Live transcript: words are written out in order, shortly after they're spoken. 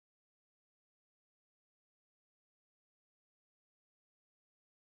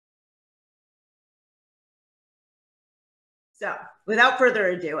So without further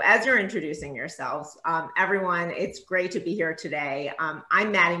ado, as you're introducing yourselves, everyone, it's great to be here today.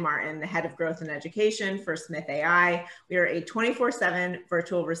 I'm Maddy Martin, the head of growth and education for Smith.ai. We are a 24/7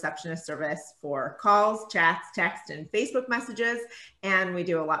 virtual receptionist service for calls, chats, text, and Facebook messages. And we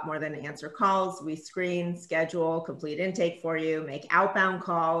do a lot more than answer calls. We screen, schedule, complete intake for you, make outbound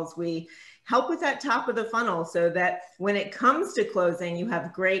calls. We help with that top of the funnel so that when it comes to closing, you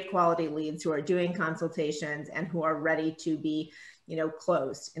have great quality leads who are doing consultations and who are ready to be,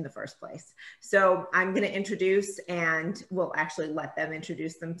 closed in the first place. So I'm going to introduce, and we'll actually let them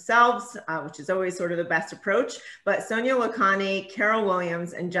introduce themselves, which is always sort of the best approach. But Sonia, Lakhany, Carol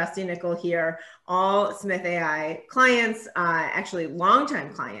Williams, and Justie Nicol here, all Smith.ai clients, actually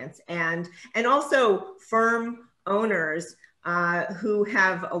longtime clients, and also firm owners who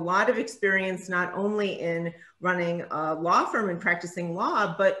have a lot of experience not only in running a law firm and practicing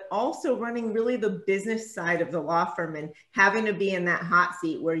law, but also running really the business side of the law firm and having to be in that hot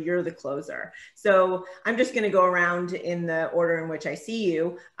seat where you're the closer. So I'm just going to go around in the order in which I see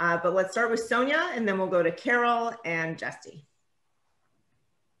you, but let's start with Sonia, and then we'll go to Carol and Justie.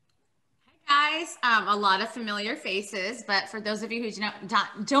 Guys, a lot of familiar faces, but for those of you who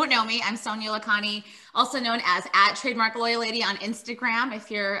don't know me, I'm Sonia Lakhany, also known as @TrademarkLawyerLady on Instagram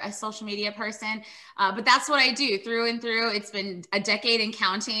if you're a social media person. But that's what I do through and through. It's been a decade and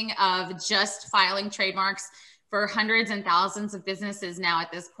counting of just filing trademarks for hundreds and thousands of businesses now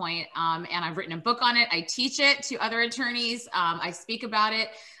at this point. And I've written a book on it. I teach it to other attorneys. I speak about it.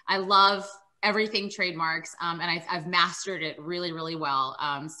 I love everything trademarks, and I've mastered it really, really well.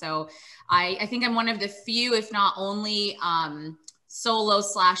 So I think I'm one of the few, if not only,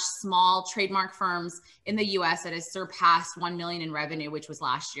 solo/small trademark firms in the US that has surpassed 1 million in revenue, which was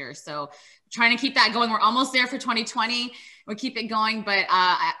last year. So trying to keep that going. We're almost there for 2020. We'll keep it going, but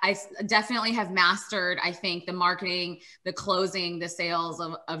I definitely have mastered, I think, the marketing, the closing, the sales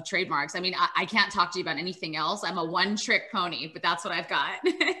of trademarks. I mean, I can't talk to you about anything else. I'm a one-trick pony, but that's what I've got.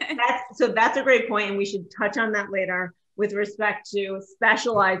 That's a great point, and we should touch on that later with respect to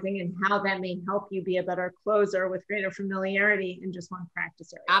specializing and how that may help you be a better closer with greater familiarity in just one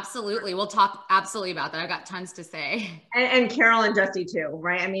practice area. Absolutely. We'll talk absolutely about that. I've got tons to say. And Carol and Justie too,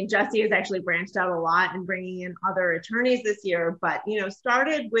 right? I mean, Justie has actually branched out a lot and bringing in other attorneys this year, but,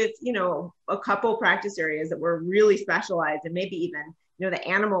 started with, a couple practice areas that were really specialized, and maybe even, the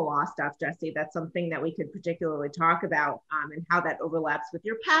animal law stuff, Justie, that's something that we could particularly talk about, and how that overlaps with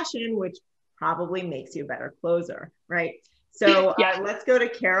your passion, which probably makes you a better closer, right? So let's go to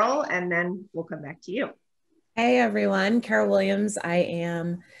Carol, and then we'll come back to you. Hey everyone, Carol Williams. I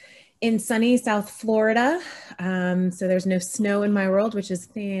am in sunny South Florida. So there's no snow in my world, which is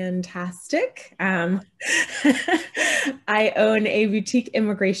fantastic. I own a boutique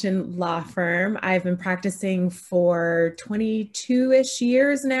immigration law firm. I've been practicing for 22-ish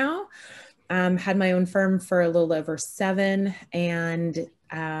years now. Had my own firm for a little over 7, and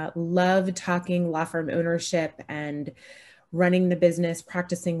love talking law firm ownership and running the business,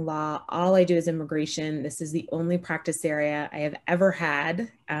 practicing law. All I do is immigration. This is the only practice area I have ever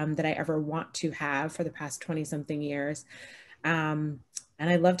had that I ever want to have for the past 20-something years. And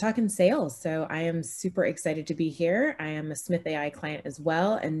I love talking sales. So I am super excited to be here. I am a Smith.ai client as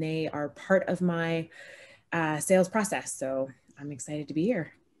well, and they are part of my sales process. So I'm excited to be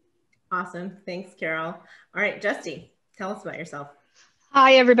here. Awesome. Thanks, Carol. All right, Justie, tell us about yourself.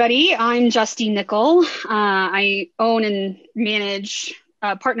 Hi, everybody. I'm Justie Nicol. I own and manage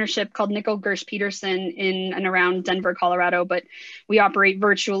a partnership called Nicol, Gersch, Petterson in and around Denver, Colorado, but we operate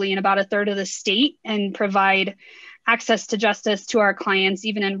virtually in about a third of the state and provide access to justice to our clients,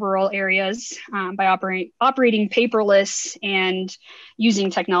 even in rural areas, by operating paperless and using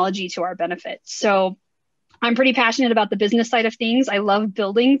technology to our benefit. So I'm pretty passionate about the business side of things. I love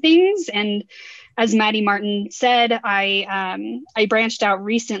building things. And as Maddy Martin said, I branched out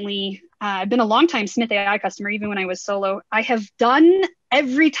recently. I've been a longtime Smith.ai customer, even when I was solo. I have done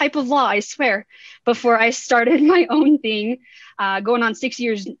every type of law, I swear, before I started my own thing, going on 6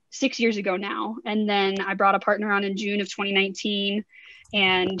 years ago now. And then I brought a partner on in June of 2019,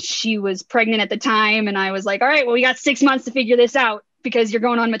 and she was pregnant at the time. And I was like, all right, well, we got 6 months to figure this out, because you're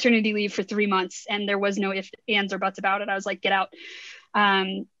going on maternity leave for 3 months. And there was no ifs, ands, or buts about it. I was like, get out.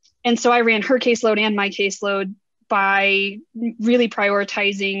 And so I ran her caseload and my caseload by really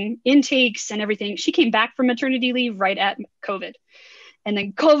prioritizing intakes and everything. She came back from maternity leave right at COVID. And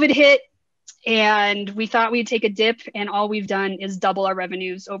then COVID hit, and we thought we'd take a dip, and all we've done is double our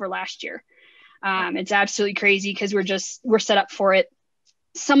revenues over last year. It's absolutely crazy because we're set up for it.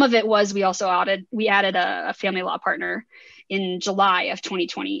 some of it was we added a family law partner in July of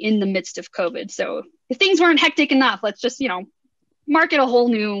 2020 in the midst of COVID. So if things weren't hectic enough, let's just, market a whole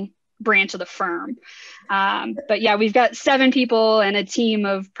new branch of the firm. But yeah, we've got 7 people and a team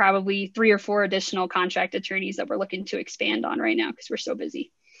of probably 3 or 4 additional contract attorneys that we're looking to expand on right now because we're so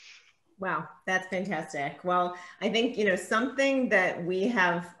busy. Wow, that's fantastic. Well, I think, something that we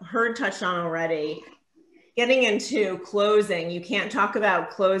have heard touched on already, getting into closing, you can't talk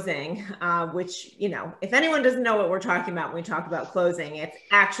about closing, which, if anyone doesn't know what we're talking about when we talk about closing, it's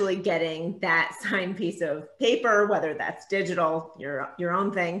actually getting that signed piece of paper, whether that's digital, your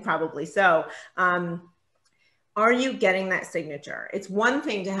own thing, probably so. Are you getting that signature? It's one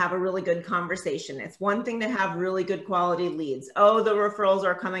thing to have a really good conversation. It's one thing to have really good quality leads. Oh, the referrals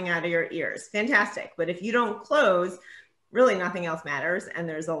are coming out of your ears. Fantastic. But if you don't close, really nothing else matters. And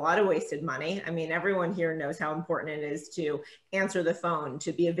there's a lot of wasted money. I mean, everyone here knows how important it is to answer the phone,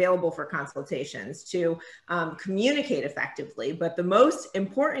 to be available for consultations, to communicate effectively. But the most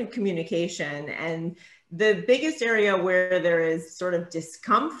important communication and the biggest area where there is sort of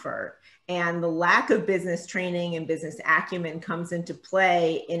discomfort and the lack of business training and business acumen comes into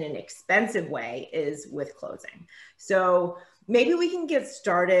play in an expensive way is with closing. So maybe we can get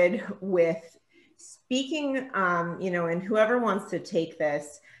started with speaking, and whoever wants to take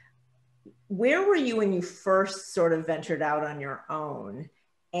this, where were you when you first sort of ventured out on your own?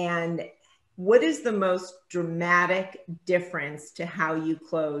 And what is the most dramatic difference to how you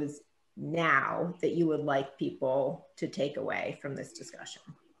close now that you would like people to take away from this discussion?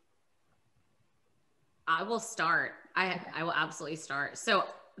 I will start. I will absolutely start. So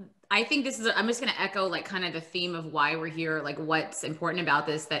I think this is, I'm just going to echo like kind of the theme of why we're here, like what's important about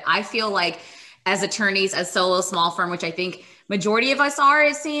this, that I feel like as attorneys, as solo small firm, which I think majority of us are,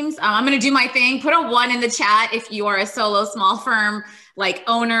 it seems. I'm going to do my thing. Put a 1 in the chat if you are a solo small firm, like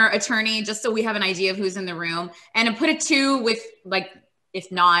owner, attorney, just so we have an idea of who's in the room. And put a 2 with like,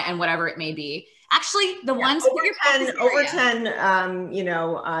 if not, and whatever it may be. Actually, the ones over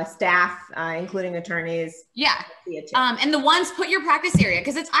 10, staff, including attorneys. Yeah. And the ones put your practice area,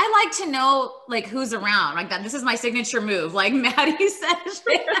 because I like to know like who's around like that. This is my signature move. Like Maddy says,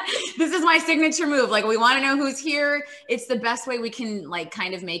 this is my signature move. Like we want to know who's here. It's the best way we can like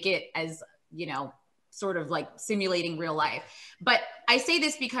kind of make it as, sort of like simulating real life. But I say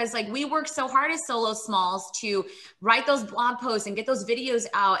this because like we work so hard as solo smalls to write those blog posts and get those videos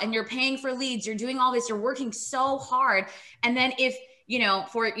out, and you're paying for leads, you're doing all this, you're working so hard. And then if,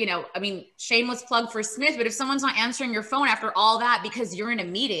 shameless plug for Smith, but if someone's not answering your phone after all that because you're in a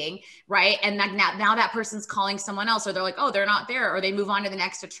meeting, right? And now that person's calling someone else, or they're like, oh, they're not there, or they move on to the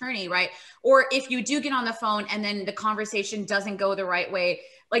next attorney, right? Or if you do get on the phone and then the conversation doesn't go the right way,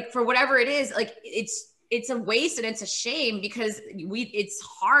 like for whatever it is, like it's a waste and it's a shame because it's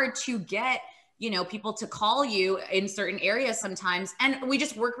hard to get, people to call you in certain areas sometimes. And we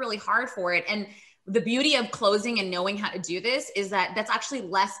just work really hard for it. And the beauty of closing and knowing how to do this is that that's actually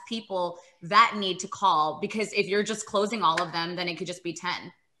less people that need to call, because if you're just closing all of them, then it could just be 10.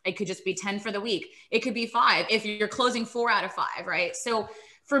 It could just be 10 for the week. It could be 5 if you're closing 4 out of 5, right? So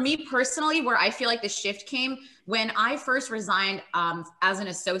for me personally, where I feel like the shift came when I first resigned as an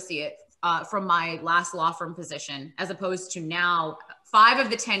associate from my last law firm position, as opposed to now 5 of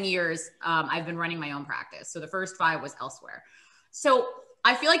the 10 years I've been running my own practice. So the first 5 was elsewhere. So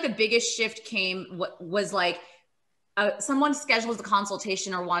I feel like the biggest shift was like someone schedules a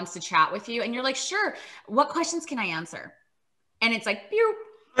consultation or wants to chat with you and you're like, sure, what questions can I answer? And it's like,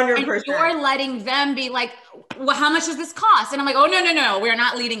 100%. And you're letting them be like, well, how much does this cost? And I'm like, oh, no. We're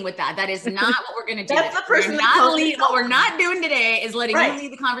not leading with that. That is not what we're going to do. That's the person what we're not doing today is letting you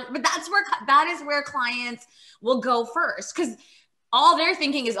lead the conversation. But that is where clients will go first. Because all they're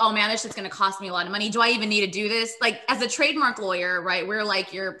thinking is, oh man, this shit's going to cost me a lot of money. Do I even need to do this? Like as a trademark lawyer, right? We're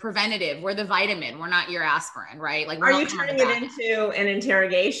like your preventative. We're the vitamin. We're not your aspirin, right? Like, are you turning it into an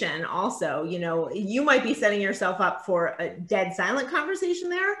interrogation also? You might be setting yourself up for a dead silent conversation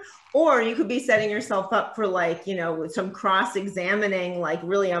there, or you could be setting yourself up for like, some cross-examining, like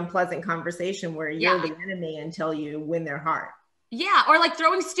really unpleasant conversation where you're the enemy until you win their heart. Yeah. Or like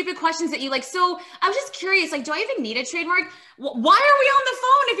throwing stupid questions at you. Like, so I was just curious, like, do I even need a trademark? Why are we on the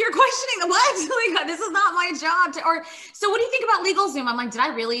phone if you're questioning the what? Like, this is not my job so what do you think about LegalZoom? I'm like, did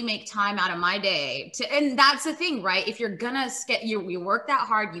I really make time out of my day and that's the thing, right? If you're gonna you work that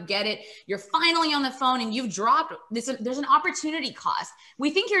hard, you get it, you're finally on the phone and you've dropped this, there's an opportunity cost.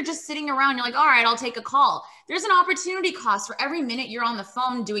 We think you're just sitting around. You're like, all right, I'll take a call. There's an opportunity cost for every minute you're on the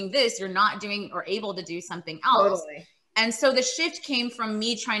phone doing this, you're not doing or able to do something else. Totally. And so the shift came from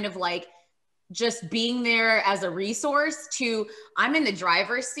me trying to like just being there as a resource to I'm in the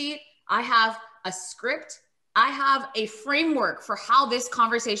driver's seat. I have a script. I have a framework for how this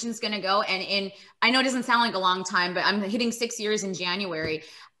conversation is going to go. And I know it doesn't sound like a long time, but I'm hitting 6 years in January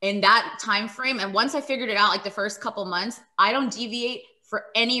in that time frame. And once I figured it out, like the first couple months, I don't deviate for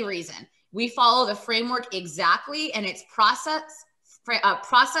any reason. We follow the framework exactly, and it's process,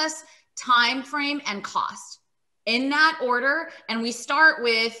 time frame, and cost in that order. And we start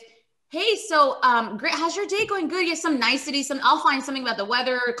with, hey, so great, how's your day going? Good. Yeah, some niceties. I'll find something about the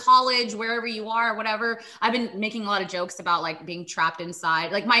weather, college, wherever you are, whatever. I've been making a lot of jokes about like being trapped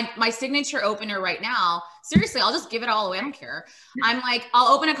inside. Like my signature opener right now, seriously, I'll just give it all away. I don't care. I'm like,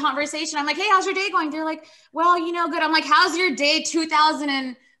 I'll open a conversation. I'm like, hey, how's your day going? They're like, well, good. I'm like, how's your day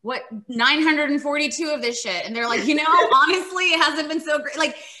 942 of this shit? And they're like, honestly, it hasn't been so great.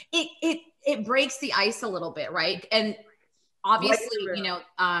 Like it breaks the ice a little bit, right? And obviously,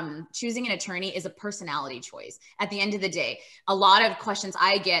 choosing an attorney is a personality choice. At the end of the day, a lot of questions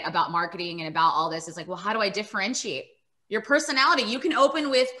I get about marketing and about all this is like, well, how do I differentiate your personality? You can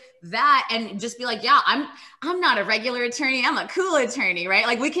open with that and just be like, yeah, I'm not a regular attorney. I'm a cool attorney, right?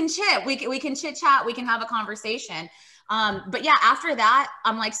 Like we can chit, we can chit chat, we can have a conversation. But yeah, after that,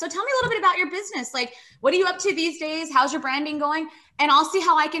 I'm like, so tell me a little bit about your business. Like, what are you up to these days? How's your branding going? And I'll see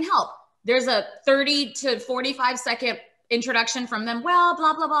how I can help. There's a 30 to 45 second introduction from them. Well,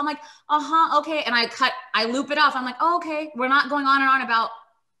 blah, blah, blah. I'm like, okay. And I loop it off. I'm like, oh, okay. We're not going on and on about,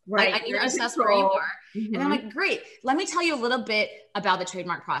 right. I need to assess where you are. Mm-hmm. And I'm like, great. Let me tell you a little bit about the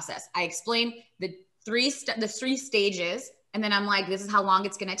trademark process. I explained the three stages. And then I'm like, this is how long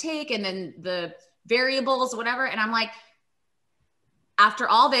it's going to take. And then the variables, whatever. And I'm like, after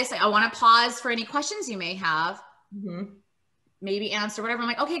all this, I want to pause for any questions you may have. Mm-hmm. Maybe answer whatever. I'm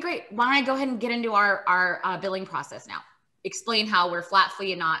like, okay, great. Why don't I go ahead and get into our billing process now? Explain how we're flat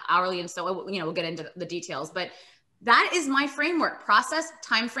fee and not hourly. And so, we'll get into the details, but that is my framework: process,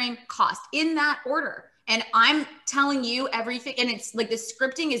 time frame, cost, in that order. And I'm telling you everything. And it's like the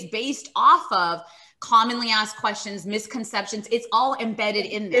scripting is based off of commonly asked questions, misconceptions. It's all embedded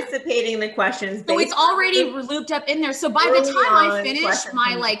in there. Anticipating the questions. So it's already looped up in there. So by the time I finish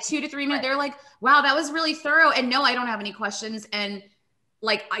my like 2 to 3 minutes, they're like, wow, that was really thorough. And no, I don't have any questions. And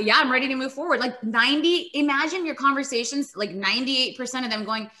like, yeah, I'm ready to move forward. Like imagine your conversations, like 98% of them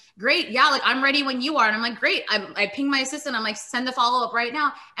going, great. Yeah. Like I'm ready when you are. And I'm like, great. I ping my assistant. I'm like, send the follow-up right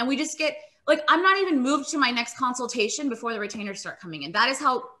now. And we just get like, I'm not even moved to my next consultation before the retainers start coming in. That is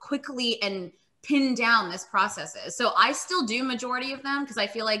how quickly and pinned down this process is. So I still do majority of them because I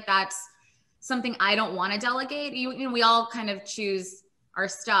feel like that's something I don't want to delegate. We all kind of choose our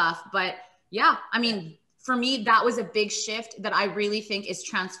stuff, but yeah, I mean, for me, that was a big shift that I really think is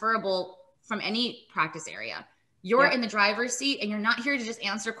transferable from any practice area. You're in the driver's seat and you're not here to just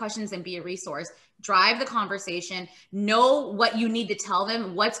answer questions and be a resource. Drive the conversation, know what you need to tell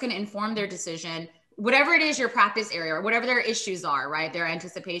them, what's going to inform their decision, whatever it is your practice area or whatever their issues are, right? Their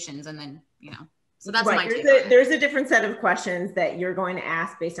anticipations. And then, so that's my take. There's a different set of questions that you're going to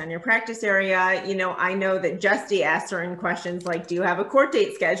ask based on your practice area. I know that Justie asked certain questions like, do you have a court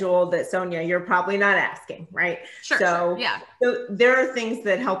date scheduled that Sonia, you're probably not asking, right? Sure. So, yeah. So there are things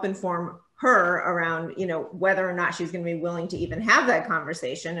that help inform her around, whether or not she's going to be willing to even have that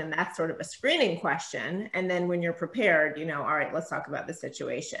conversation. And that's sort of a screening question. And then when you're prepared, all right, let's talk about the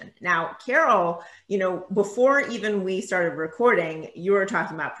situation. Now, Carol, before even we started recording, you were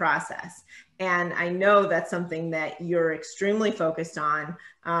talking about process. And I know that's something that you're extremely focused on.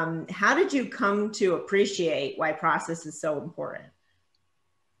 How did you come to appreciate why process is so important?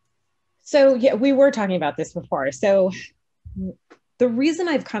 So yeah, we were talking about this before. So the reason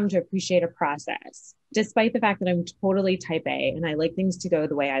I've come to appreciate a process, despite the fact that I'm totally type A and I like things to go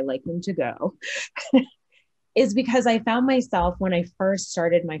the way I like them to go, is because I found myself when I first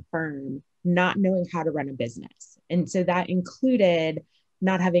started my firm, not knowing how to run a business. And so that included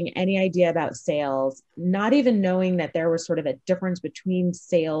not having any idea about sales, not even knowing that there was sort of a difference between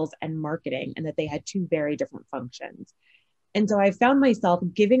sales and marketing and that they had two very different functions. And so I found myself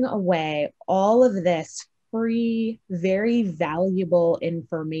giving away all of this free, very valuable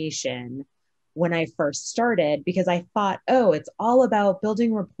information when I first started, because I thought, oh, it's all about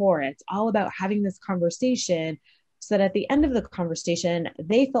building rapport. It's all about having this conversation so that at the end of the conversation,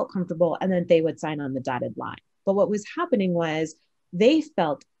 they felt comfortable and then they would sign on the dotted line. But what was happening was they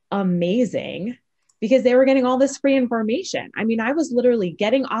felt amazing because they were getting all this free information. I mean, I was literally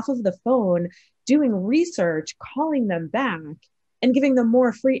getting off of the phone, doing research, calling them back and giving them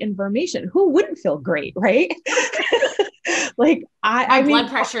more free information. Who wouldn't feel great, right? Like my blood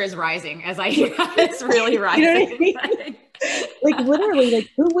pressure is rising as I hear that. It's really rising. You know what I mean? Like literally, like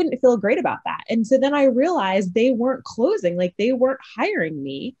who wouldn't feel great about that? And so then I realized they weren't closing, like they weren't hiring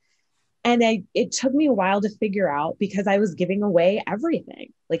me. And it took me a while to figure out because I was giving away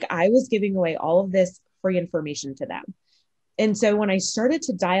everything. Like I was giving away all of this free information to them. And so when I started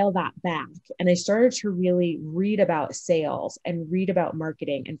to dial that back and I started to really read about sales and read about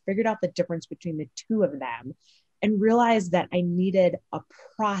marketing and figured out the difference between the two of them and realized that I needed a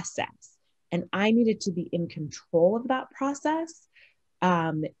process and I needed to be in control of that process,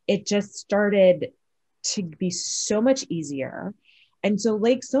 it just started to be so much easier. And so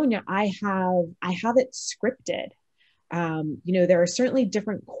like Sonia, I have it scripted. There are certainly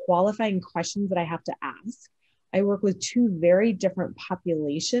different qualifying questions that I have to ask. I work with two very different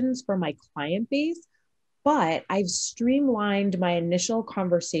populations for my client base, but I've streamlined my initial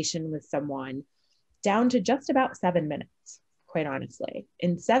conversation with someone down to just about 7 minutes, quite honestly.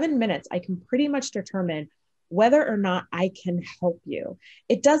 In 7 minutes, I can pretty much determine whether or not I can help you.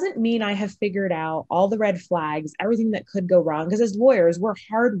 It doesn't mean I have figured out all the red flags, everything that could go wrong, because as lawyers, we're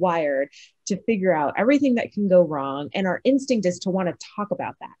hardwired to figure out everything that can go wrong. And our instinct is to want to talk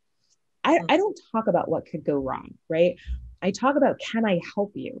about that. I don't talk about what could go wrong, right? I talk about, can I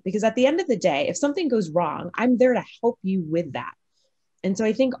help you? Because at the end of the day, if something goes wrong, I'm there to help you with that. And so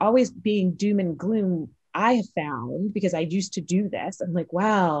I think always being doom and gloom, I have found, because I used to do this, I'm like,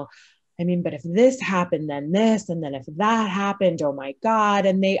 well, I mean, but if this happened, then this, and then if that happened, oh my God.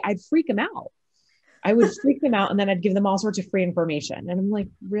 And I'd freak them out. I would freak them out and then I'd give them all sorts of free information. And I'm like,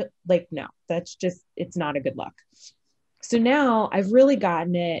 no, that's just, it's not a good look. So now I've really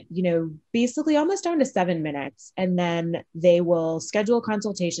gotten it, basically almost down to 7 minutes. And then they will schedule a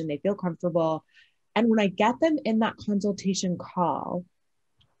consultation. They feel comfortable. And when I get them in that consultation call,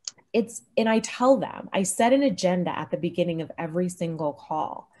 and I tell them, I set an agenda at the beginning of every single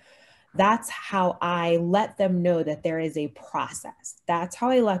call. That's how I let them know that there is a process. That's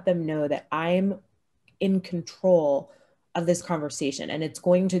how I let them know that I'm in control of this conversation and it's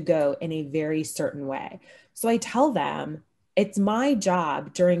going to go in a very certain way. So I tell them it's my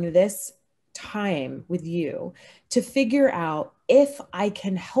job during this time with you to figure out if I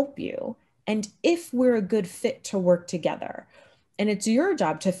can help you and if we're a good fit to work together. And it's your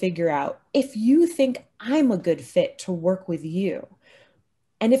job to figure out if you think I'm a good fit to work with you.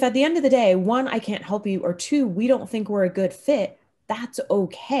 And if at the end of the day, 1, I can't help you, or 2, we don't think we're a good fit, that's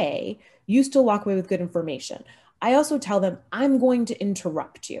okay. You still walk away with good information. I also tell them I'm going to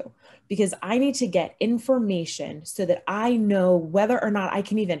interrupt you because I need to get information so that I know whether or not I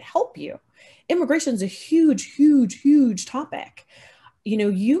can even help you. Immigration is a huge, huge, huge topic.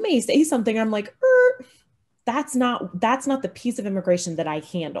 You may say something, I'm like, that's not the piece of immigration that I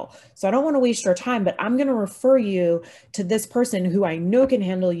handle. So I don't want to waste your time, but I'm going to refer you to this person who I know can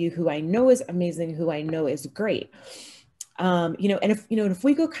handle you, who I know is amazing, who I know is great. And if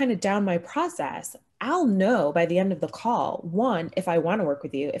we go kind of down my process, I'll know by the end of the call, 1, if I want to work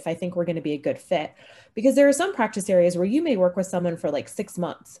with you, if I think we're going to be a good fit, because there are some practice areas where you may work with someone for like 6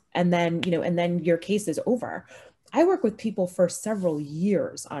 months and then your case is over. I work with people for several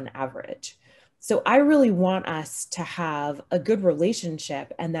years on average. So I really want us to have a good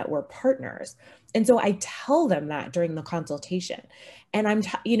relationship and that we're partners. And so I tell them that during the consultation, and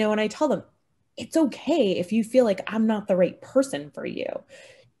and I tell them, it's okay if you feel like I'm not the right person for you.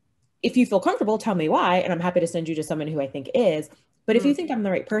 If you feel comfortable, tell me why, and I'm happy to send you to someone who I think is. But if you think I'm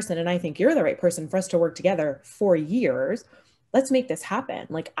the right person and I think you're the right person for us to work together for years, let's make this happen.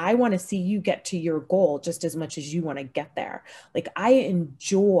 Like, I want to see you get to your goal just as much as you want to get there. Like, I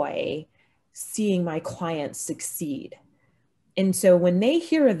enjoy seeing my clients succeed. And so when they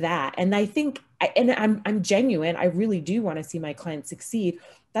hear that, and I think, and I'm genuine, I really do want to see my clients succeed.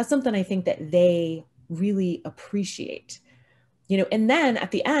 That's something I think that they really appreciate. And then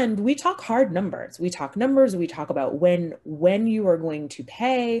at the end, we talk hard numbers. We talk numbers. We talk about when you are going to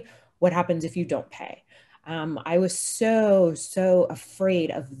pay, what happens if you don't pay. I was so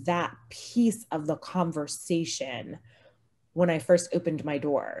afraid of that piece of the conversation when I first opened my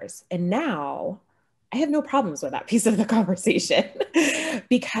doors. And now I have no problems with that piece of the conversation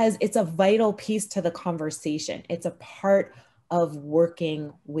because it's a vital piece to the conversation. It's a part of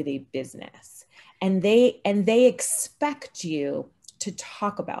working with a business. And they expect you to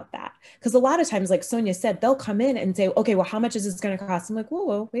talk about that. Because a lot of times, like Sonia said, they'll come in and say, okay, well, how much is this going to cost? I'm like,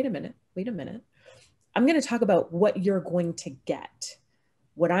 whoa, wait a minute. I'm going to talk about what you're going to get,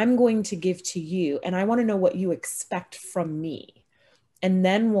 what I'm going to give to you. And I want to know what you expect from me. And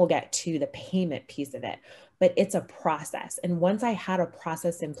then we'll get to the payment piece of it. But it's a process. And once I had a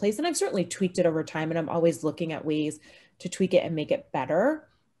process in place, and I've certainly tweaked it over time, and I'm always looking at ways to tweak it and make it better.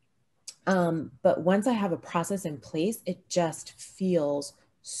 But once I have a process in place, it just feels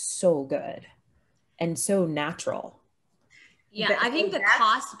so good and so natural. Yeah, I think the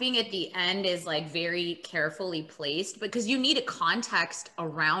cost being at the end is like very carefully placed because you need a context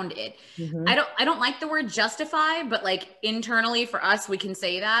around it. Mm-hmm. I don't like the word justify, but like internally for us, we can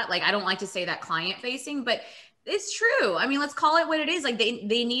say that. Like, I don't like to say that client facing, but it's true. I mean, let's call it what it is. Like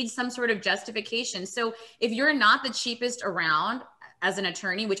they need some sort of justification. So if you're not the cheapest around as an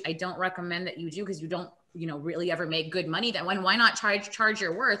attorney, which I don't recommend that you do because you don't, really ever make good money, then why not charge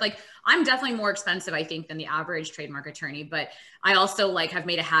your worth? Like, I'm definitely more expensive, I think, than the average trademark attorney, but I also like have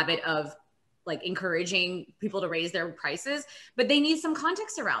made a habit of like encouraging people to raise their prices, but they need some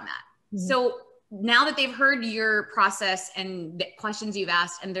context around that. Mm-hmm. So now that they've heard your process and the questions you've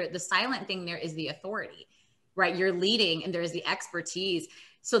asked, and the silent thing there is the authority, right? You're leading and there's the expertise.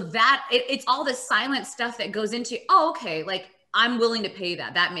 So that it's all the silent stuff that goes into, oh, okay, like I'm willing to pay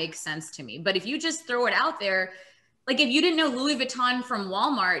that. That makes sense to me. But if you just throw it out there, like if you didn't know Louis Vuitton from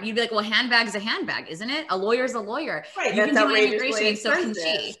Walmart, you'd be like, well, handbag's a handbag, isn't it? A lawyer's a lawyer. Right. You can do immigration and so can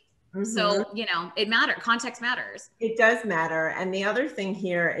she. Mm-hmm. So, it matters. Context matters. It does matter. And the other thing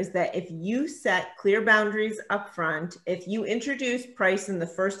here is that if you set clear boundaries up front, if you introduce price in the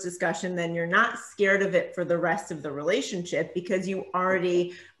first discussion, then you're not scared of it for the rest of the relationship because you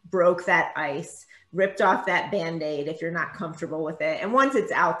already broke that ice, ripped off that Band-Aid if you're not comfortable with it. And once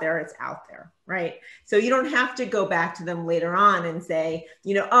it's out there, right? So you don't have to go back to them later on and say,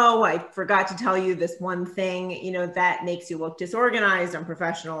 oh, I forgot to tell you this one thing, that makes you look disorganized,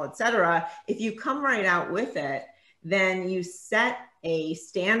 unprofessional, et cetera. If you come right out with it, then you set a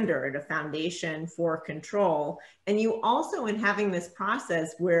standard, a foundation for control. And you also, in having this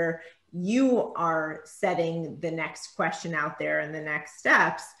process where you are setting the next question out there and the next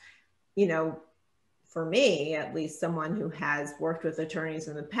steps, for me, at least someone who has worked with attorneys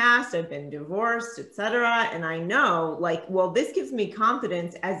in the past, I've been divorced, et cetera. And I know this gives me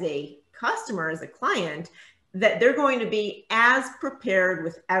confidence as a customer, as a client, that they're going to be as prepared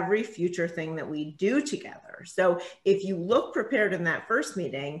with every future thing that we do together. So if you look prepared in that first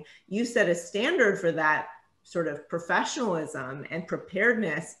meeting, you set a standard for that sort of professionalism and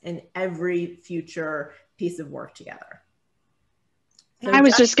preparedness in every future piece of work together. So I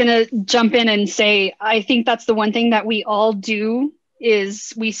was just going to jump in and say, I think that's the one thing that we all do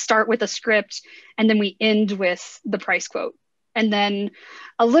is we start with a script and then we end with the price quote. And then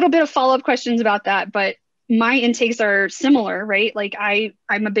a little bit of follow-up questions about that. But my intakes are similar, right? Like I'm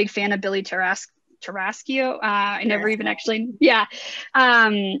a big fan of Billy Tarascio. I never even actually,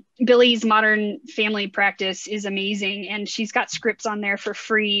 Billy's Modern Family Practice is amazing. And she's got scripts on there for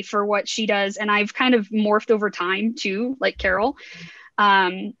free for what she does. And I've kind of morphed over time too, like Carol.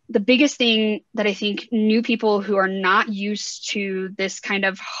 The biggest thing that I think new people who are not used to this kind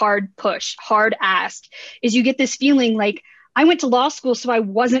of hard push, hard ask, is you get this feeling like, I went to law school, so I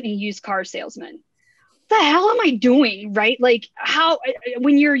wasn't a used car salesman. What the hell am I doing, right? Like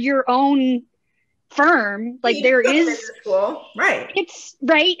when you're your own firm, like there is school, right? It's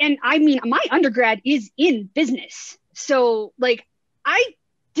right. And I mean, my undergrad is in business. So like I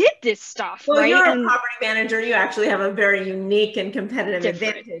did this stuff, well, right? You're a property manager. You actually have a very unique and competitive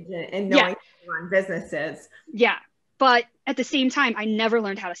advantage in knowing how to run businesses. Yeah. But at the same time, I never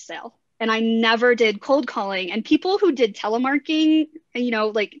learned how to sell. And I never did cold calling. And people who did telemarketing,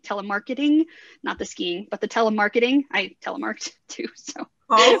 like telemarketing, not the skiing, but the telemarketing, I telemarked too. So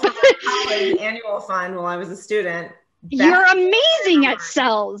college annual fund while I was a student. You're amazing at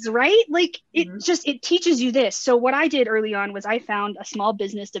sales, right? Like it teaches you this. So what I did early on was I found a small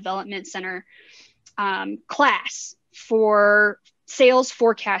business development center class for sales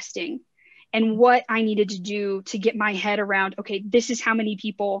forecasting and what I needed to do to get my head around, okay, this is how many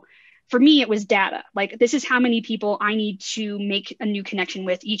people. For me, it was data. Like, this is how many people I need to make a new connection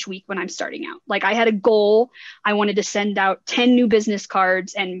with each week when I'm starting out. Like, I had a goal. I wanted to send out 10 new business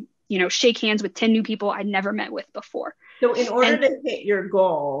cards and, shake hands with 10 new people I'd never met with before. So in order to hit your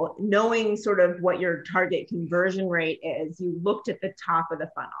goal, knowing sort of what your target conversion rate is, you looked at the top of the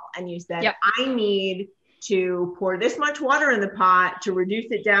funnel and you said, I need to pour this much water in the pot to reduce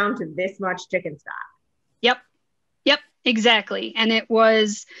it down to this much chicken stock. Yep, exactly. And it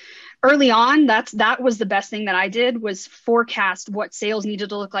was early on, that was the best thing that I did was forecast what sales needed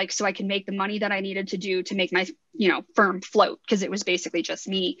to look like so I could make the money that I needed to do to make my, firm float, because it was basically just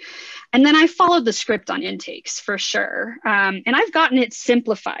me. And then I followed the script on intakes for sure. And I've gotten it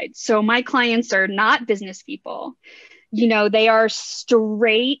simplified. So my clients are not business people. They are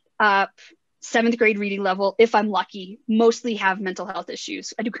straight up 7th grade reading level, if I'm lucky, mostly have mental health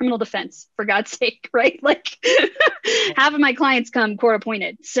issues. I do criminal defense, for God's sake, right? Like half of my clients come court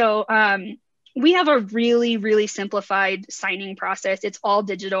appointed. So we have a really, really simplified signing process. It's all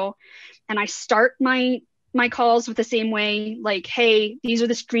digital. And I start my calls with the same way, like, hey, these are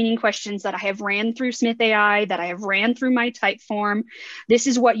the screening questions that I have ran through Smith.ai, that I have ran through my type form. This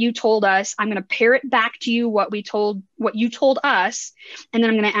is what you told us. I'm going to parrot back to you what you told us. And then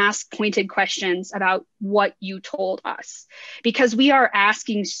I'm going to ask pointed questions about what you told us, because we are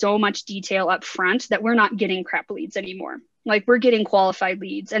asking so much detail up front that we're not getting crap leads anymore. Like, we're getting qualified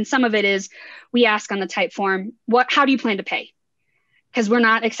leads. And some of it is, we ask on the type form, how do you plan to pay? Because we're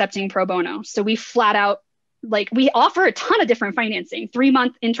not accepting pro bono. So we flat out, like, we offer a ton of different financing: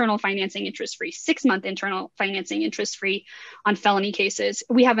 3-month internal financing interest-free, 6-month internal financing interest-free on felony cases.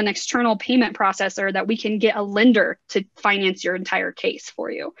 We have an external payment processor that we can get a lender to finance your entire case for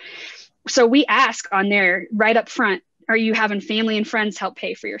you. So we ask on there right up front, are you having family and friends help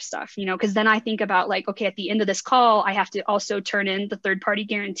pay for your stuff? You know, because then I think about, like, okay, at the end of this call, I have to also turn in the third-party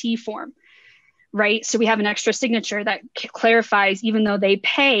guarantee form. Right. So we have an extra signature that clarifies, even though they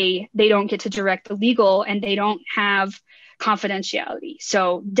pay, they don't get to direct the legal, and they don't have confidentiality.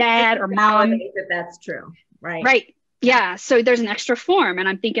 So dad or mom. That's true. Right. Right. Yeah. So there's an extra form. And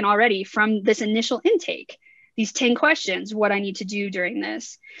I'm thinking already from this initial intake, these 10 questions, what I need to do during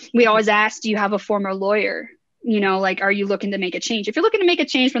this. We always ask, do you have a former lawyer? You know, like, are you looking to make a change? If you're looking to make a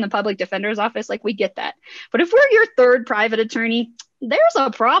change from the public defender's office, like, we get that. But if we're your third private attorney, there's a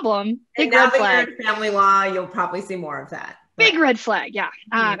problem. Big red flag. You're in family law, you'll probably see more of that. Big red flag. Yeah.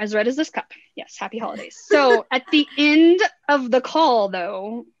 As red as this cup. Yes. Happy holidays. So at the end of the call,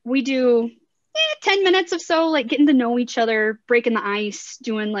 though, we do 10 minutes of like getting to know each other, breaking the ice,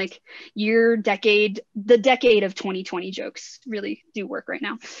 doing like the decade of 2020 jokes really do work right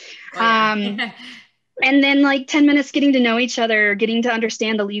now. Oh, yeah. And then like 10 minutes getting to know each other, getting to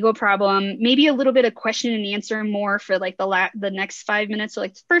understand the legal problem, maybe a little bit of question and answer more for like the next 5 minutes. So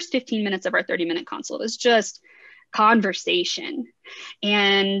like the first 15 minutes of our 30-minute consult is just conversation.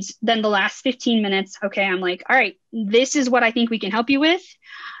 And then the last 15 minutes, okay, I'm like, all right, this is what I think we can help you with.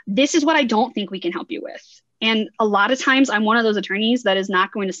 This is what I don't think we can help you with. And a lot of times I'm one of those attorneys that is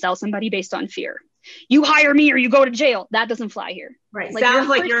not going to sell somebody based on fear. You hire me or you go to jail. That doesn't fly here. Right. Like, sounds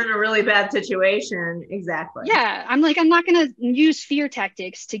like you're in a really bad situation. Exactly. Yeah. I'm like, I'm not going to use fear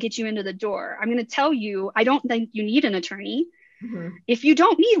tactics to get you into the door. I'm going to tell you, I don't think you need an attorney. Mm-hmm. If you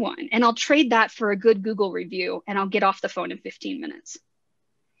don't need one, and I'll trade that for a good Google review, and I'll get off the phone in 15 minutes.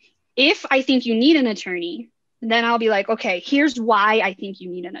 If I think you need an attorney, then I'll be like, okay, here's why I think you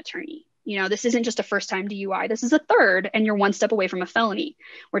need an attorney. You know, this isn't just a first-time DUI. This is a third, and you're one step away from a felony.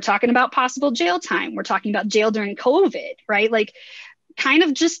 We're talking about possible jail time. We're talking about jail during COVID, right? Like, kind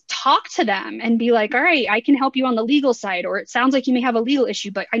of just talk to them and be like, all right, I can help you on the legal side, or it sounds like you may have a legal issue,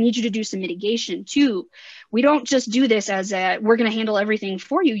 but I need you to do some mitigation too. We don't just do this as we're going to handle everything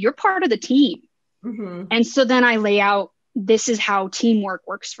for you. You're part of the team. Mm-hmm. And so then I lay out, this is how teamwork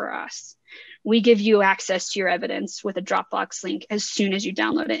works for us. We give you access to your evidence with a Dropbox link as soon as you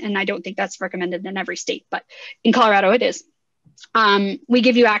download it. And I don't think that's recommended in every state, but in Colorado it is. We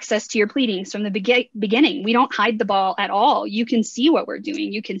give you access to your pleadings from the beginning. We don't hide the ball at all. You can see what we're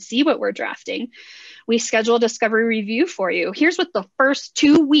doing. You can see what we're drafting. We schedule a discovery review for you. Here's what the first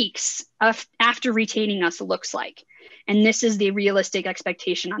 2 weeks after retaining us looks like. And this is the realistic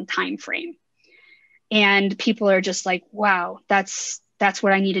expectation on time frame. And people are just like, wow, that's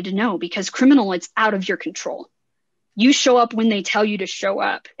what I needed to know, because criminal, it's out of your control. You show up when they tell you to show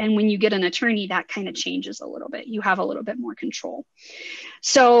up. And when you get an attorney, that kind of changes a little bit. You have a little bit more control.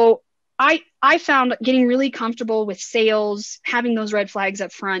 So I found getting really comfortable with sales, having those red flags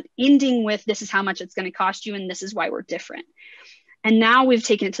up front, ending with, this is how much it's going to cost you, and this is why we're different. And now we've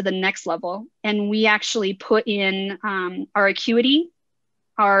taken it to the next level. And we actually put in our acuity,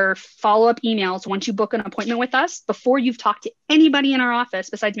 our follow-up emails once you book an appointment with us, before you've talked to anybody in our office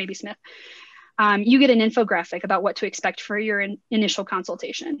besides maybe Smith. You get an infographic about what to expect for your initial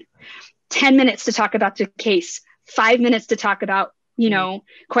consultation. 10 minutes to talk about the case, 5 minutes to talk about, you know,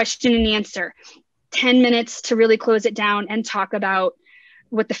 question and answer, 10 minutes to really close it down and talk about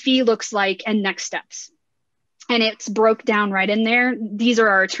what the fee looks like and next steps. And it's broke down right in there. These are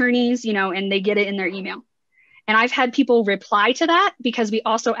our attorneys, you know, and they get it in their email. And I've had people reply to that, because we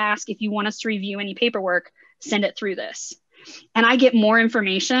also ask, if you want us to review any paperwork, send it through this. And I get more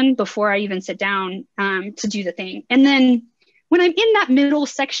information before I even sit down to do the thing. And then when I'm in that middle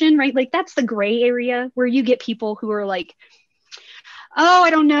section, right, like that's the gray area where you get people who are like, oh, I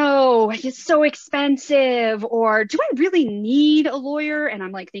don't know, it's so expensive, or do I really need a lawyer? And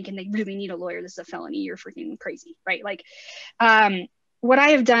I'm like thinking, they really need a lawyer. This is a felony. You're freaking crazy, right? Like, what I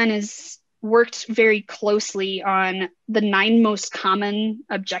have done is worked very closely on the 9 most common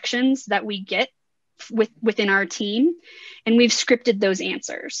objections that we get within our team, and we've scripted those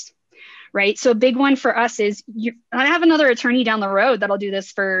answers, right? So a big one for us is, I have another attorney down the road that'll do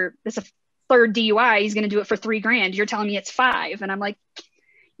this for this third DUI. He's going to do it for $3,000. You're telling me it's 5, and I'm like,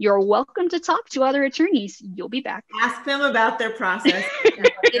 you're welcome to talk to other attorneys. You'll be back. Ask them about their process.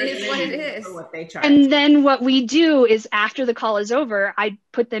 It is what it is. What they charge. And then what we do is, after the call is over, I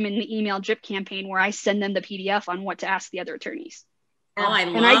put them in the email drip campaign where I send them the PDF on what to ask the other attorneys. Oh, I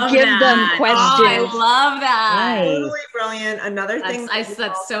love that. And I give them questions. Oh, I love that. Nice. Totally brilliant. Another thing.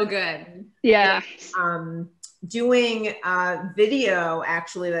 That's so good. Yeah. Doing video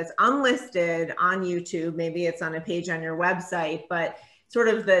actually that's unlisted on YouTube. Maybe it's on a page on your website, but sort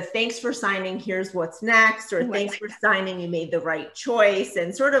of the thanks for signing, here's what's next, or thanks for signing, you made the right choice,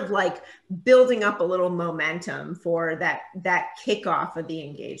 and sort of like building up a little momentum for that kickoff of the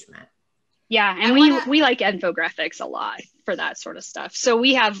engagement. Yeah, and we like infographics a lot for that sort of stuff. So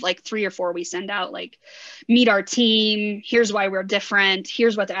we have like 3 or 4 we send out, like, meet our team, here's why we're different,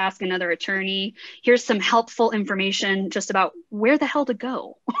 here's what to ask another attorney, here's some helpful information just about where the hell to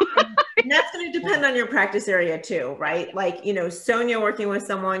go. And that's going to depend on your practice area too, right? Like, you know, Sonia working with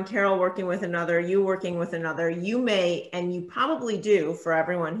someone, Carol working with another, you working with another, you may, and you probably do for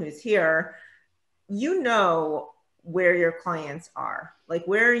everyone who's here, you know where your clients are. Like,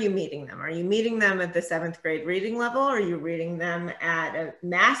 where are you meeting them? Are you meeting them at the 7th grade reading level? Or are you reading them at a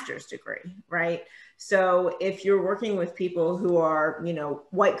master's degree, right? So if you're working with people who are, you know,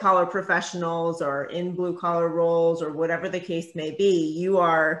 white collar professionals or in blue collar roles or whatever the case may be, you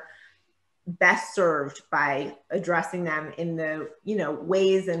are best served by addressing them in the, you know,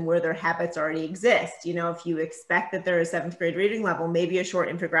 ways and where their habits already exist. You know, if you expect that they're a 7th grade reading level, maybe a short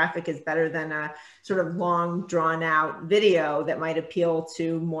infographic is better than a sort of long drawn out video that might appeal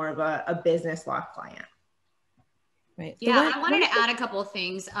to more of a business law client. Right. Yeah, I wanted to add a couple of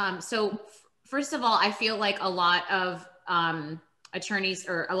things. So first of all, I feel like a lot of attorneys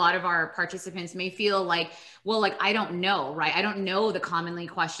or a lot of our participants may feel like, well, like, I don't know, right? I don't know the commonly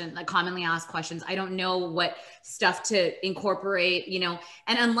asked questions. I don't know what stuff to incorporate, you know,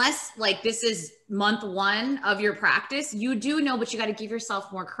 and unless like this is month 1 of your practice, you do know, but you got to give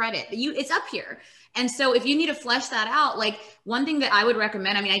yourself more credit. It's up here. And so if you need to flesh that out, like, one thing that I would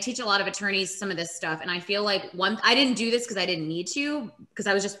recommend, I mean, I teach a lot of attorneys some of this stuff, and I feel like I didn't do this because I didn't need to, because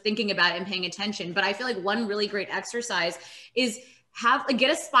I was just thinking about it and paying attention. But I feel like one really great exercise is get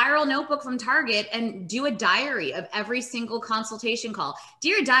a spiral notebook from Target and do a diary of every single consultation call.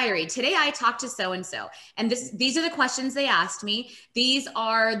 Dear diary, today I talked to so-and-so, and these are the questions they asked me. These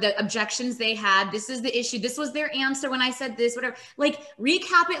are the objections they had. This is the issue. This was their answer when I said this, whatever. Like,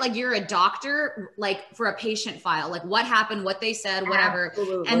 recap it like you're a doctor, like for a patient file, like what happened, what they said, whatever.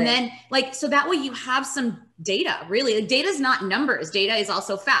 Absolutely. And then like, so that way you have some data, really. Like, data is not numbers. Data is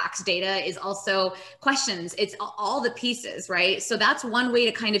also facts. Data is also questions. It's all the pieces, right? So that's one way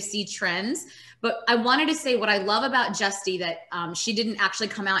to kind of see trends. But I wanted to say what I love about Justie that she didn't actually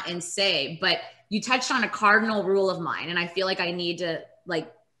come out and say, but you touched on a cardinal rule of mine. And I feel like I need to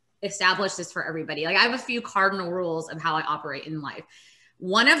like establish this for everybody. Like, I have a few cardinal rules of how I operate in life.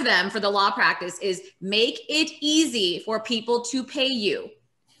 One of them for the law practice is make it easy for people to pay you.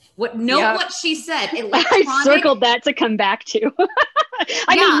 What she said. I circled that to come back to.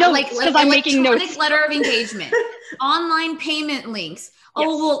 I need notes because I'm making notes. Letter of engagement, online payment links. Yes.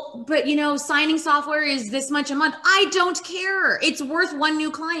 Oh, well, but you know, signing software is this much a month. I don't care. It's worth 1 new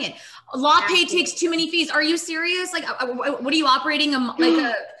client. LawPay takes too many fees. Are you serious? Like, what are you operating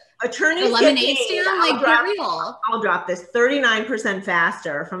attorneys lemonade stand? Like, get real. I'll drop this 39%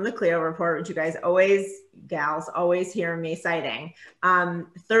 faster from the Clio report, which you guys gals always hear me citing.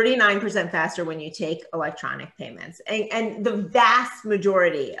 39% faster when you take electronic payments. And the vast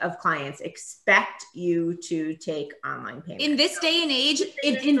majority of clients expect you to take online payments. In this day and age,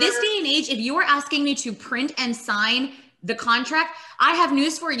 if you are asking me to print and sign the contract, I have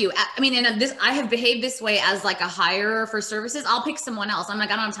news for you. I mean, I have behaved this way as like a hirer for services. I'll pick someone else. I'm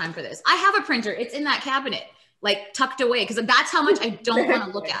like, I don't have time for this. I have a printer. It's in that cabinet, like tucked away, because that's how much I don't want to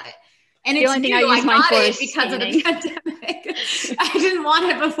look at it. And it's new. I got it because of the pandemic. I didn't want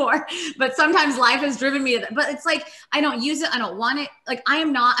it before, but sometimes life has driven me to that. But it's like, I don't use it. I don't want it. Like,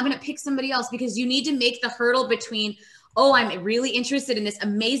 I'm going to pick somebody else, because you need to make the hurdle between, oh, I'm really interested in this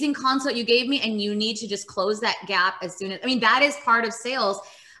amazing consult you gave me, and you need to just close that gap as soon as, I mean, that is part of sales,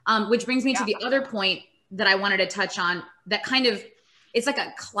 which brings me to the other point that I wanted to touch on that kind of it's like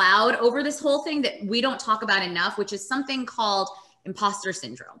a cloud over this whole thing that we don't talk about enough, which is something called imposter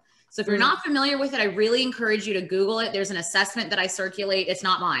syndrome. So if you're not familiar with it, I really encourage you to Google it. There's an assessment that I circulate. It's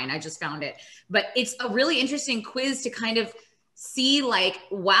not mine. I just found it. But it's a really interesting quiz to kind of see like,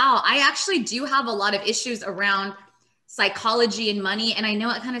 wow, I actually do have a lot of issues around psychology and money. And I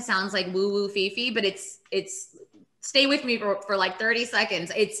know it kind of sounds like woo-woo fifi, but it's stay with me for like 30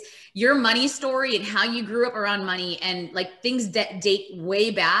 seconds. It's your money story and how you grew up around money, and like things that date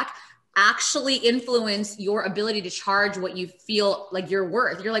way back actually influence your ability to charge what you feel like you're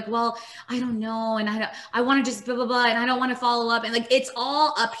worth. You're like, well, I don't know. And I want to just blah, blah, blah. And I don't want to follow up. And like, it's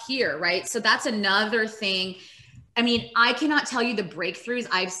all up here. Right. So that's another thing. I mean, I cannot tell you the breakthroughs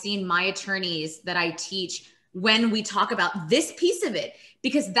I've seen my attorneys that I teach when we talk about this piece of it,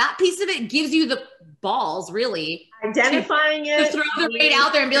 because that piece of it gives you the balls, really identifying it, to throw the rate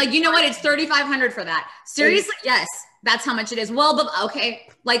out there and be like, you know what, it's 3,500 for that. Seriously, yes, that's how much it is. Well, but okay,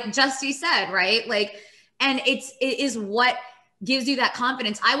 like Justie said, right? Like, and it is what gives you that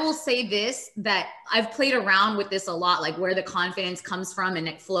confidence. I will say this, that I've played around with this a lot, like where the confidence comes from, and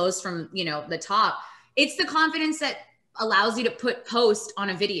it flows from, you know, the top. It's the confidence that allows you to post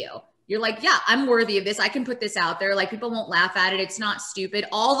on a video. You're like, yeah, I'm worthy of this. I can put this out there. Like, people won't laugh at it. It's not stupid.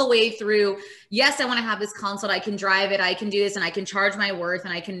 All the way through, yes, I want to have this consult. I can drive it. I can do this, and I can charge my worth,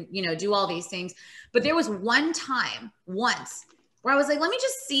 and I can, you know, do all these things. But there was once where I was like, let me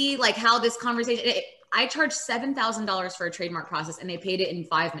just see like how this conversation, I charged $7,000 for a trademark process, and they paid it in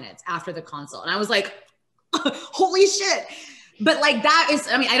 5 minutes after the consult. And I was like, holy shit. But like, that is,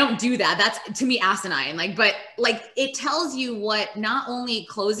 I mean, I don't do that. That's to me asinine. Like, but like, it tells you what not only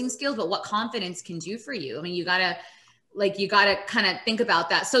closing skills, but what confidence can do for you. I mean, you gotta kind of think about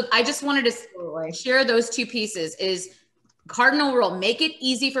that. So I just wanted to share those two pieces. Is cardinal rule, make it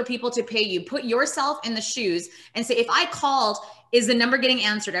easy for people to pay you. Put yourself in the shoes and say, if I called, is the number getting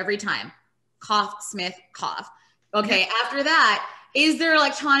answered every time? Cough, Smith, cough. Okay. After that, is there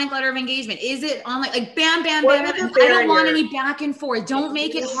electronic letter of engagement? Is it on like bam, bam, bam, bam? I don't want any back and forth. Don't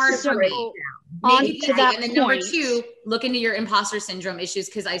make it hard for me. Make it easy. And then number two, look into your imposter syndrome issues,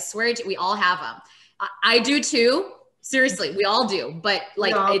 because I swear we all have them. I do too. Seriously, we all do. But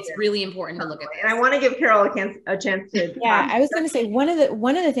like, it's really important to look at this. And I want to give Carol a chance to. Yeah, I was going to say one of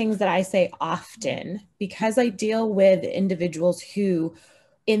the things that I say often, because I deal with individuals who,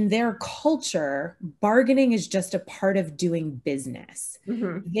 in their culture, bargaining is just a part of doing business.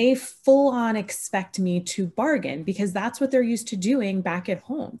 They full on expect me to bargain because that's what they're used to doing back at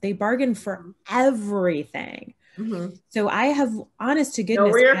home. They bargain for everything. So I have, honest to goodness,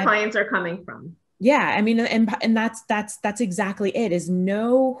 know where your clients are coming from. Yeah, I mean, and that's exactly it, is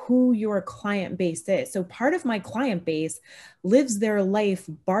know who your client base is. So part of my client base lives their life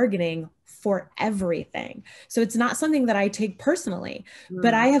bargaining for everything. So it's not something that I take personally,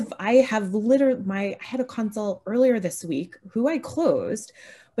 but I have literally, I had a consult earlier this week who I closed,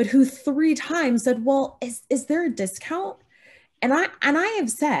 but who 3 times said, well, is there a discount? And I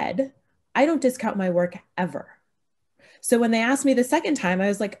have said, I don't discount my work ever. So when they asked me the second time, I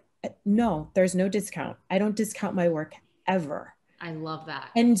was like, no, there's no discount. I don't discount my work ever. I love that.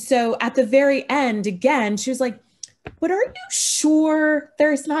 And so at the very end, again, she was like, but are you sure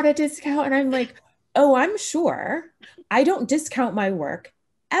there's not a discount? And I'm like, oh, I'm sure. I don't discount my work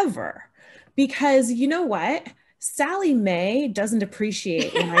ever, because you know what? Sally Mae doesn't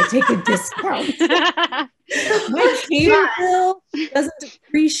appreciate when I take a discount. My cable bill doesn't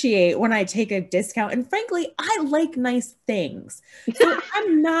appreciate when I take a discount. And frankly, I like nice things. So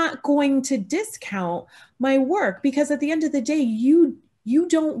I'm not going to discount my work, because at the end of the day, you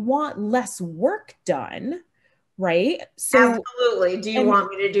don't want less work done. Right. So absolutely. Do you want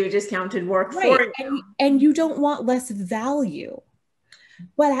me to do discounted work for you? And you don't want less value.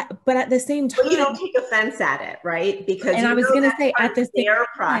 But at the same time, you don't take offense at it, right? Because I was going to say, at the same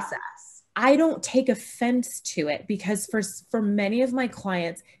process, I don't take offense to it, because for many of my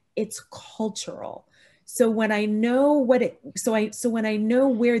clients, it's cultural. So when I know when I know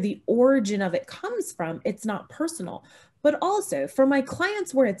where the origin of it comes from, it's not personal. But also for my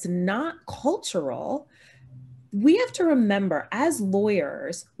clients where it's not cultural, we have to remember, as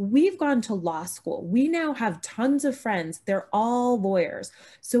lawyers, we've gone to law school. We now have tons of friends. They're all lawyers.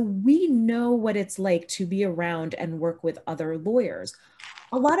 So we know what it's like to be around and work with other lawyers.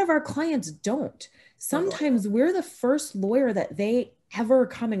 A lot of our clients don't. Sometimes we're the first lawyer that they ever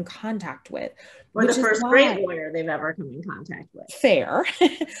come in contact with. Or the first great lawyer they've ever come in contact with. Fair.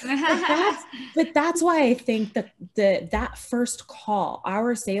 but that's why I think that that first call,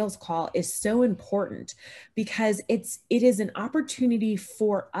 our sales call, is so important, because it is an opportunity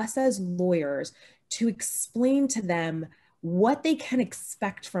for us as lawyers to explain to them what they can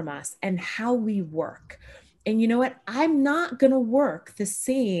expect from us and how we work. And you know what? I'm not going to work the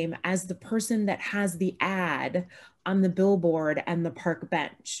same as the person that has the ad on the billboard and the park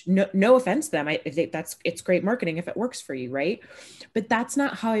bench. No offense to them. It's great marketing if it works for you, right? But that's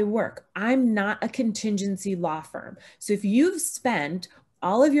not how I work. I'm not a contingency law firm. So if you've spent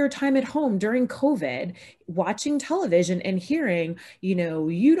all of your time at home during COVID, watching television and hearing,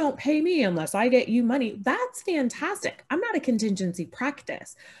 you don't pay me unless I get you money, that's fantastic. I'm not a contingency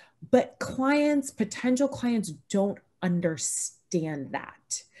practice, but potential clients don't understand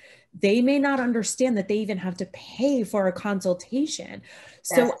that. They may not understand that they even have to pay for a consultation.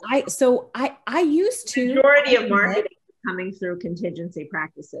 So I used to. Majority of marketing coming through contingency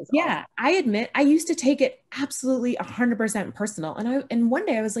practices. Yeah, I admit I used to take it absolutely 100% personal. And one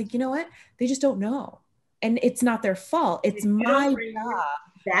day I was like, you know what? They just don't know. And it's not their fault. It's my job.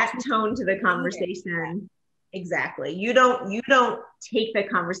 That tone to the conversation. Exactly. You don't take the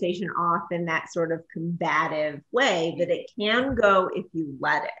conversation off in that sort of combative way that it can go if you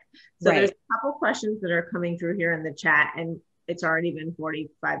let it. So there's a couple questions that are coming through here in the chat, and it's already been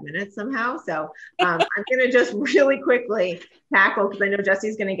 45 minutes somehow. So I'm going to just really quickly tackle, because I know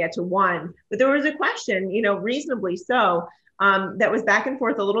Justie's going to get to one, but there was a question, reasonably so, that was back and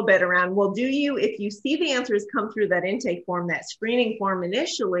forth a little bit around, well, if you see the answers come through that intake form, that screening form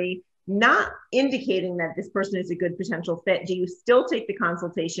initially, not indicating that this person is a good potential fit, do you still take the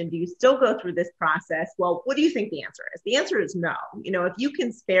consultation? Do you still go through this process? Well, what do you think the answer is? The answer is no. If you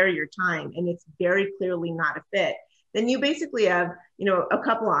can spare your time and it's very clearly not a fit, then you basically have, a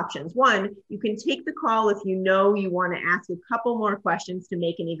couple options. One, you can take the call if you want to ask a couple more questions to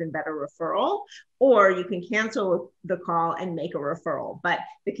make an even better referral, or you can cancel the call and make a referral. But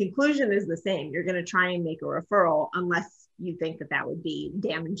the conclusion is the same. You're going to try and make a referral unless you think that would be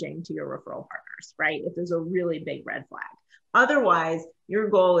damaging to your referral partners, right? If there's a really big red flag. Otherwise, your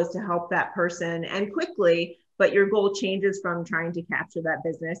goal is to help that person and quickly, but your goal changes from trying to capture that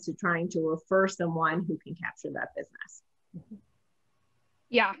business to trying to refer someone who can capture that business.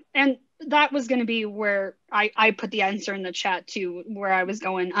 Yeah. And that was going to be where I put the answer in the chat too, where I was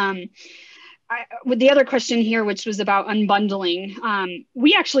going. With the other question here, which was about unbundling,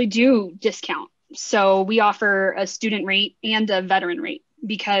 we actually do discount. So we offer a student rate and a veteran rate,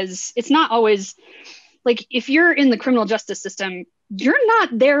 because it's not always like, if you're in the criminal justice system, you're not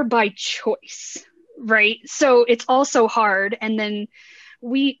there by choice, right? So it's also hard. And then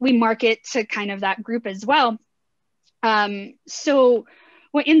we market to kind of that group as well. So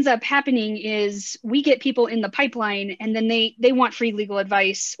what ends up happening is we get people in the pipeline, and then they want free legal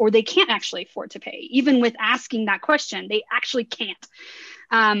advice, or they can't actually afford to pay. Even with asking that question, they actually can't.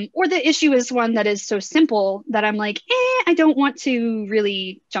 Or the issue is one that is so simple that I'm like, I don't want to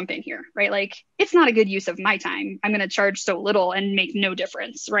really jump in here, right? Like, it's not a good use of my time. I'm going to charge so little and make no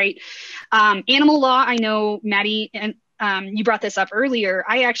difference, right? Animal law, I know, Maddy, and you brought this up earlier.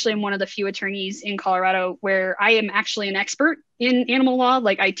 I actually am one of the few attorneys in Colorado where I am actually an expert in animal law.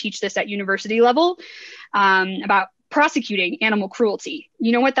 Like, I teach this at university level about prosecuting animal cruelty.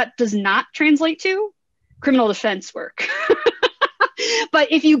 You know what that does not translate to? Criminal defense work.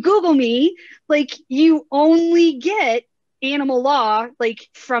 But if you Google me, like, you only get animal law, like,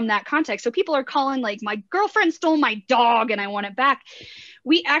 from that context. So people are calling like, my girlfriend stole my dog and I want it back.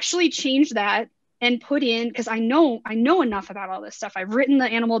 We actually changed that and put in, because I know enough about all this stuff. I've written the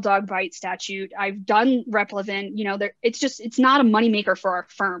animal dog bite statute. I've done Replevin. It's not a moneymaker for our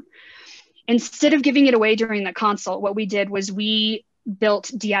firm. Instead of giving it away during the consult, what we did was we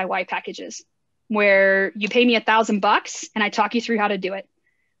built DIY packages where you pay me $1,000 and I talk you through how to do it.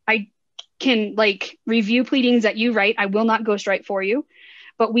 I can review pleadings that you write. I will not ghostwrite for you,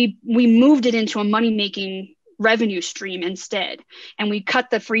 but we moved it into a money-making revenue stream instead. And we cut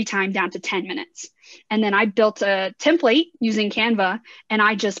the free time down to 10 minutes. And then I built a template using Canva, and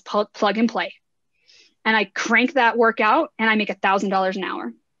I just plug and play. And I crank that work out, and I make $1,000 an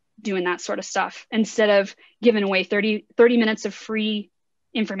hour doing that sort of stuff, instead of giving away 30 minutes of free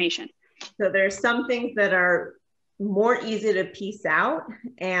information. So there's some things that are more easy to piece out.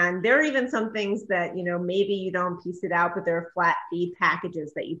 And there are even some things that, maybe you don't piece it out, but there are flat fee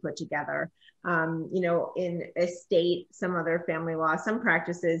packages that you put together. In estate, some other family law, some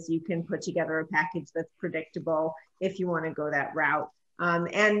practices, you can put together a package that's predictable if you want to go that route.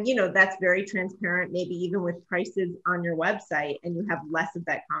 And that's very transparent, maybe even with prices on your website, and you have less of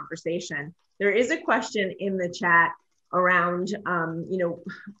that conversation. There is a question in the chat around,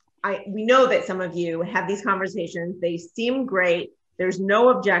 we know that some of you have these conversations. They seem great. There's no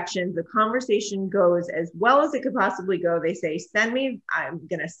objections. The conversation goes as well as it could possibly go. They say, send me, I'm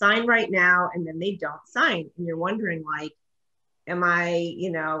going to sign right now. And then they don't sign. And you're wondering, Am I,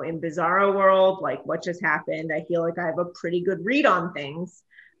 you know, in bizarro world? Like what just happened? I feel like I have a pretty good read on things.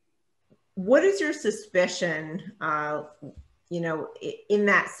 What is your suspicion, you know, in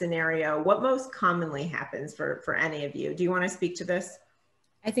that scenario? What most commonly happens for any of you? Do you want to speak to this?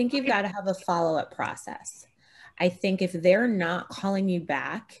 I think you've got to have a follow-up process. I think if they're not calling you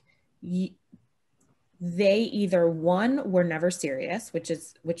back, they either one, were never serious, which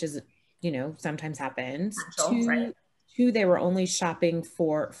is, you know, sometimes happens. Two, they were only shopping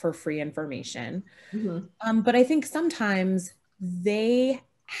for free information. But I think sometimes they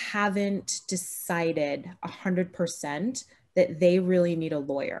haven't decided 100% that they really need a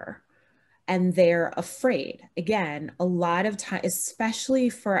lawyer. And they're afraid. Again, a lot of time, especially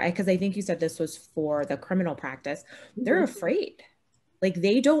because I think you said this was for the criminal practice, they're afraid. Like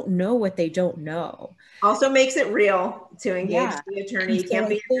they don't know what they don't know. Also makes it real to engage the attorney. You can't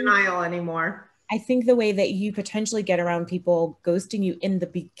be in denial anymore. I think the way that you potentially get around people ghosting you in the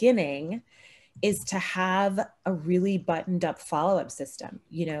beginning is to have a really buttoned up follow-up system.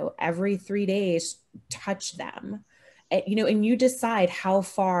 You know, every 3 days, touch them, you know, and you decide how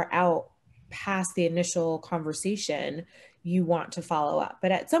far out past the initial conversation you want to follow up.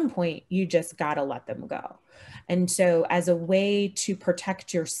 But at some point, you just got to let them go. And so as a way to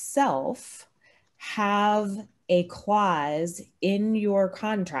protect yourself, have a clause in your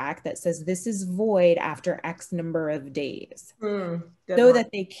contract that says this is void after X number of days, so that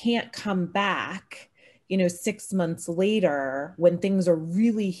they can't come back, you know, 6 months later when things are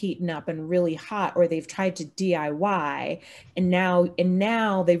really heating up and really hot, or they've tried to DIY and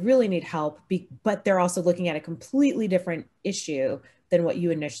now they really need help, but they're also looking at a completely different issue than what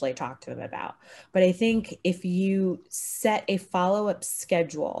you initially talked to them about. But I think if you set a follow-up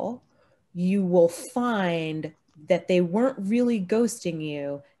schedule, you will find that they weren't really ghosting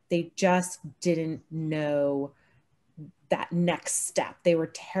you. They just didn't know that next step. They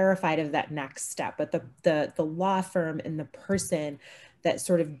were terrified of that next step. But the law firm and the person that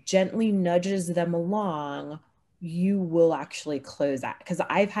sort of gently nudges them along, you will actually close that. Because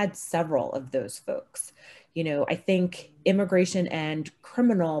I've had several of those folks. You know, I think immigration and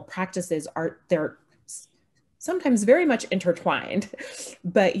criminal practices they're sometimes very much intertwined,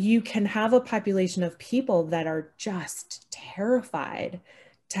 but you can have a population of people that are just terrified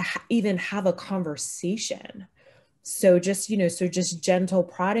to even have a conversation. So just gentle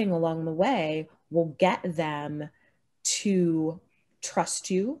prodding along the way will get them to trust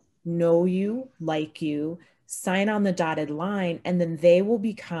you, know you, like you, sign on the dotted line, and then they will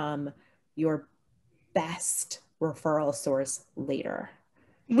become your best referral source later.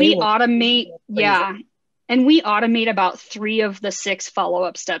 We automate, and we automate about 3 of the 6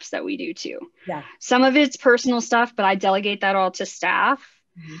 follow-up steps that we do too. Yeah. Some of it's personal stuff, but I delegate that all to staff.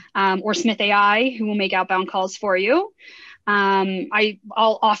 Or Smith.ai, who will make outbound calls for you.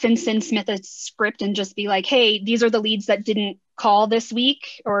 I'll often send Smith a script and just be like, hey, these are the leads that didn't call this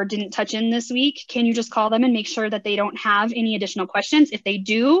week or didn't touch in this week. Can you just call them and make sure that they don't have any additional questions? If they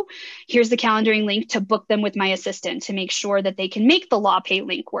do, here's the calendaring link to book them with my assistant to make sure that they can make the LawPay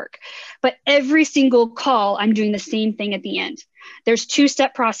link work. But every single call, I'm doing the same thing at the end. There's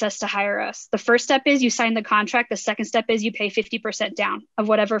 2-step process to hire us. The first step is you sign the contract. The second step is you pay 50% down of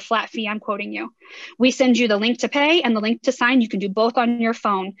whatever flat fee I'm quoting you. We send you the link to pay and the link to sign. You can do both on your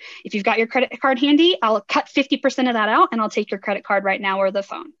phone. If you've got your credit card handy, I'll cut 50% of that out and I'll take your credit card right now or the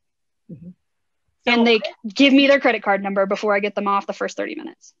phone. And they give me their credit card number before I get them off the first 30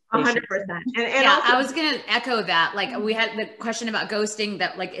 minutes. 100%. And yeah, also, I was going to echo that. Like we had the question about ghosting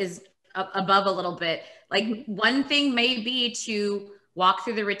that like is above a little bit. Like one thing may be to walk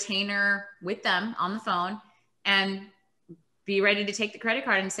through the retainer with them on the phone and be ready to take the credit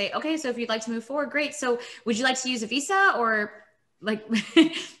card and say, okay, so if you'd like to move forward, great. So would you like to use a Visa or like,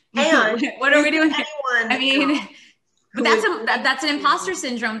 what are we doing? I mean, but that's an imposter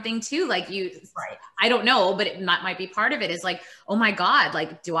syndrome thing too. Like I don't know, but it might be part of it is like, oh my God,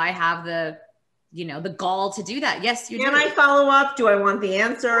 like, do I have the gall to do that? Yes, you do. Can I follow up? Do I want the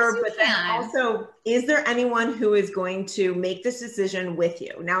answer? But then also, is there anyone who is going to make this decision with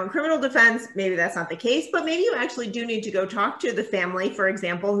you? Now, in criminal defense, maybe that's not the case, but maybe you actually do need to go talk to the family, for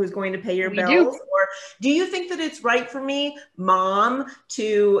example, who's going to pay your bills. Or do you think that it's right for me, mom,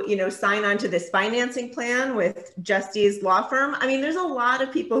 to, sign on to this financing plan with Justie's law firm? I mean, there's a lot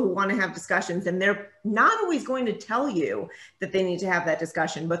of people who want to have discussions, and they're not always going to tell you that they need to have that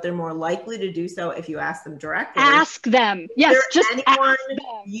discussion, but they're more likely to do so if you ask them directly. Ask them. Yes, just anyone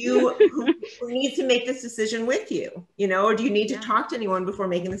who needs to make this decision with you, or do you need to talk to anyone before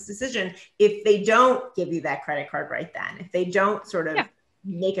making this decision if they don't give you that credit card right then, if they don't sort of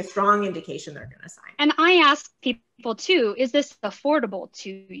make a strong indication they're going to sign. And I ask people too, is this affordable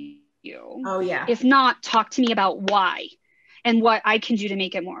to you? Oh yeah. If not, talk to me about why and what I can do to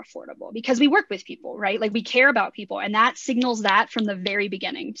make it more affordable, because we work with people, right? Like we care about people, and that signals that from the very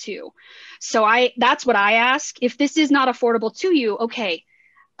beginning too. So that's what I ask. If this is not affordable to you, okay,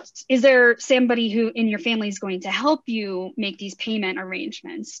 is there somebody who in your family is going to help you make these payment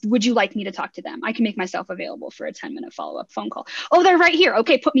arrangements? Would you like me to talk to them? I can make myself available for a 10-minute follow-up phone call. Oh, they're right here.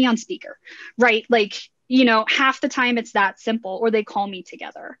 Okay, put me on speaker, right? Like, you know, half the time it's that simple, or they call me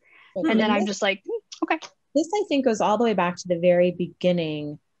together. And then I'm just like, okay. This, I think, goes all the way back to the very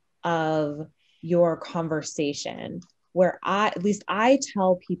beginning of your conversation, where at least I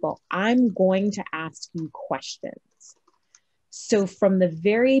tell people, I'm going to ask you questions. So from the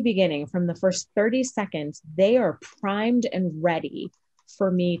very beginning, from the first 30 seconds, they are primed and ready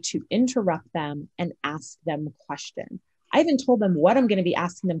for me to interrupt them and ask them questions. I haven't told them what I'm going to be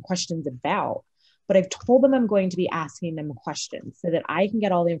asking them questions about, but I've told them I'm going to be asking them questions so that I can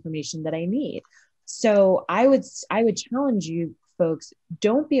get all the information that I need. So I would challenge you folks,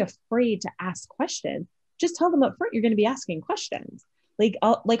 don't be afraid to ask questions. Just tell them up front, you're going to be asking questions. Like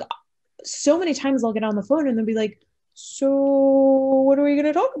so many times I'll get on the phone and they'll be like, so what are we going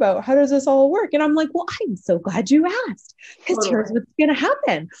to talk about? How does this all work? And I'm like, well, I'm so glad you asked, because here's what's going to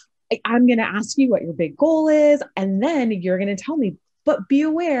happen. I'm going to ask you what your big goal is. And then you're going to tell me, but be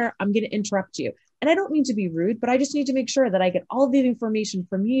aware, I'm going to interrupt you. And I don't mean to be rude, but I just need to make sure that I get all the information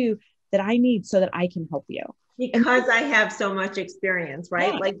from you that I need so that I can help you. Because I have so much experience,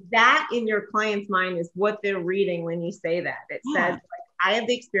 right? Yeah. Like that in your client's mind is what they're reading when you say that. It says, like, I have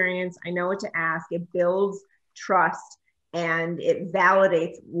the experience, I know what to ask. It builds trust and it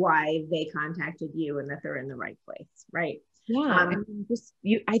validates why they contacted you and that they're in the right place, right? Yeah.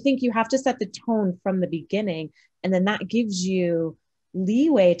 I think you have to set the tone from the beginning, and then that gives you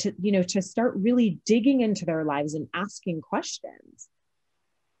leeway to, to start really digging into their lives and asking questions.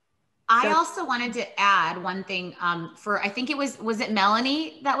 I also wanted to add one thing I think it was it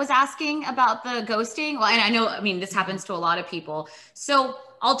Melanie that was asking about the ghosting? Well, and I mean, this happens to a lot of people. So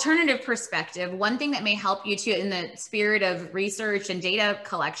alternative perspective, one thing that may help you too in the spirit of research and data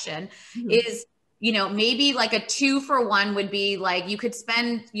collection is, maybe like a 2-for-1 would be like, you could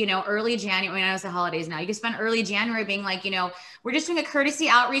spend, early January, I know it's the holidays now, you could spend early January being like, we're just doing a courtesy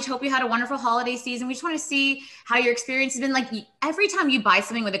outreach. Hope you had a wonderful holiday season. We just want to see how your experience has been. Like every time you buy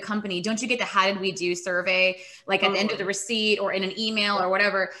something with a company, don't you get the how did we do survey, like at the end of the receipt or in an email or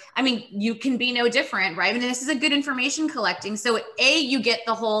whatever? I mean, you can be no different, right? I mean, this is a good information collecting. So you get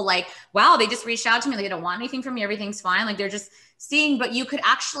the whole like, wow, they just reached out to me. Like, they don't want anything from me. Everything's fine. Like they're just seeing, but you could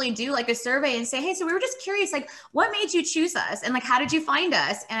actually do like a survey and say, hey, so we were just curious, like what made you choose us? And like, how did you find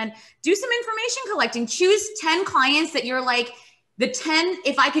us? And do some information collecting, choose 10 clients that you're like, the 10,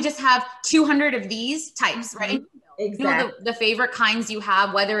 if I could just have 200 of these types, right? Exactly. The favorite kinds you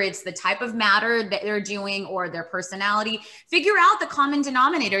have, whether it's the type of matter that they're doing or their personality, figure out the common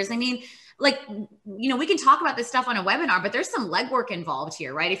denominators. I mean, like, we can talk about this stuff on a webinar, but there's some legwork involved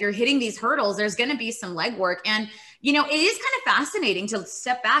here, right? If you're hitting these hurdles, there's going to be some legwork. And, it is kind of fascinating to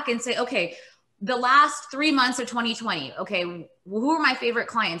step back and say, okay, the last 3 months of 2020, okay, who are my favorite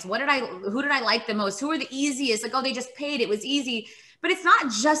clients? Who did I like the most? Who are the easiest? Like, oh, they just paid, it was easy. But it's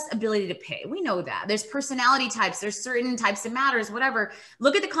not just ability to pay. We know that. There's personality types, there's certain types of matters, whatever.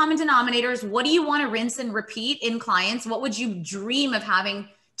 Look at the common denominators. What do you want to rinse and repeat in clients? What would you dream of having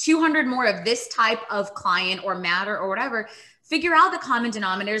 200 more of this type of client or matter or whatever? Figure out the common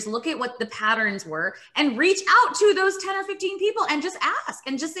denominators, look at what the patterns were, and reach out to those 10 or 15 people and just ask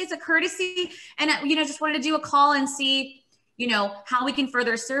and just say it's a courtesy. And, just wanted to do a call and see, how we can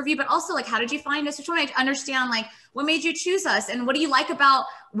further serve you, but also like, how did you find us? Just want to understand like, what made you choose us? And what do you like about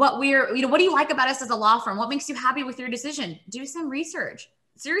what do you like about us as a law firm? What makes you happy with your decision? Do some research.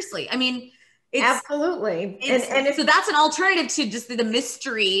 Seriously. I mean, absolutely. And so that's an alternative to just the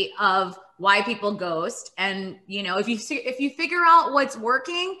mystery of why people ghost. And, if you figure out what's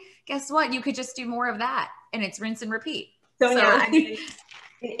working, guess what? You could just do more of that, and it's rinse and repeat. Sonia, I mean,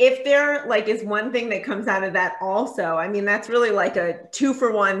 if there is one thing that comes out of that also, I mean, that's really like a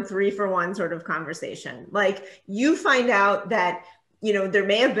 2-for-1, 3-for-1 sort of conversation. Like you find out that, there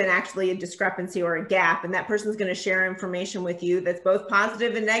may have been actually a discrepancy or a gap, and that person's going to share information with you that's both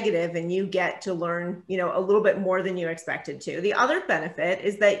positive and negative, and you get to learn, a little bit more than you expected to. The other benefit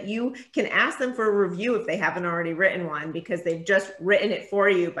is that you can ask them for a review if they haven't already written one, because they've just written it for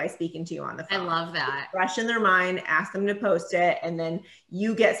you by speaking to you on the phone. I love that. Fresh in their mind, ask them to post it, and then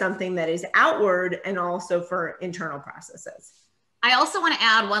you get something that is outward and also for internal processes. I also want to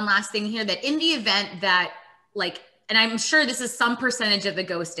add one last thing here, that in the event that and I'm sure this is some percentage of the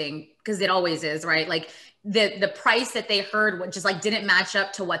ghosting, because it always is, right? Like the price that they heard just like didn't match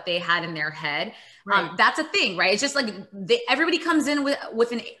up to what they had in their head. Right. That's a thing, right? It's just like everybody comes in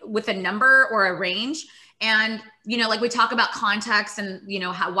with a number or a range. And, you know, like we talk about context and, you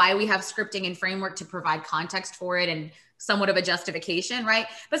know, why we have scripting and framework to provide context for it and somewhat of a justification, right?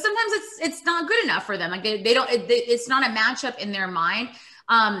 But sometimes it's not good enough for them. Like it's not a matchup in their mind.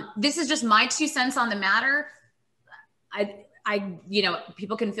 This is just my 2 cents on the matter. You know,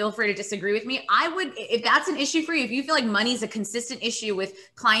 people can feel free to disagree with me. I would, if that's an issue for you, if you feel like money is a consistent issue with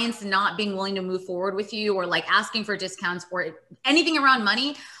clients not being willing to move forward with you, or like asking for discounts or anything around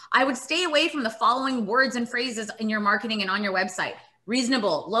money, I would stay away from the following words and phrases in your marketing and on your website: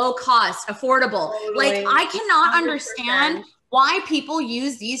 reasonable, low cost, affordable. Totally. Like I cannot 100%. Understand why people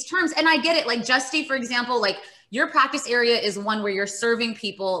use these terms. And I get it. Like Justie, for example, like your practice area is one where you're serving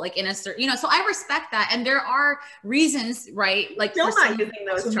people like in a certain, you know, so I respect that. And there are reasons, right? Like still not using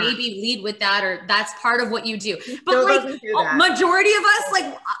those terms. Maybe lead with that, or that's part of what you do. But like majority of us,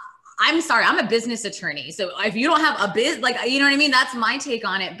 like, I'm sorry, I'm a business attorney. So if you don't have a like, you know what I mean? That's my take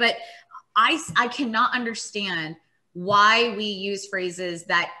on it. But I cannot understand why we use phrases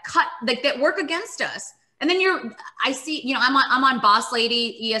that that work against us. And then I see, you know, I'm on Boss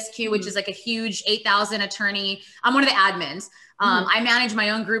Lady ESQ, which is like a huge 8,000 attorney. I'm one of the admins. I manage my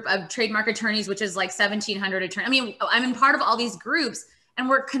own group of trademark attorneys, which is like 1,700 attorneys. I mean, I'm in part of all these groups, and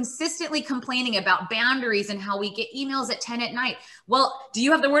we're consistently complaining about boundaries and how we get emails at 10 at night. Well, do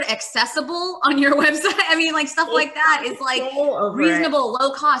you have the word accessible on your website? I mean, like stuff like that is like reasonable,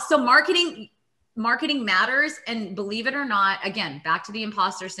 low cost. So marketing matters. And believe it or not, again, back to the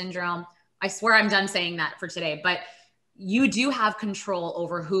imposter syndrome. I swear I'm done saying that for today, but you do have control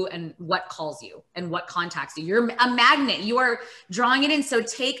over who and what calls you and what contacts you. You're a magnet. You are drawing it in. So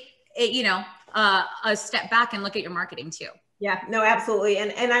take it, you know, a step back and look at your marketing too. Yeah, no, absolutely.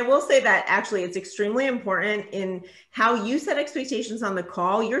 And I will say that actually it's extremely important in how you set expectations on the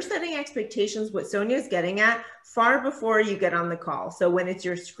call. You're setting expectations, what Sonia is getting at, far before you get on the call. So when it's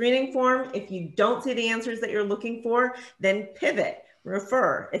your screening form, if you don't see the answers that you're looking for, then pivot,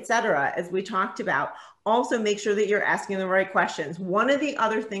 refer, etc. As we talked about. Also make sure that you're asking the right questions. One of the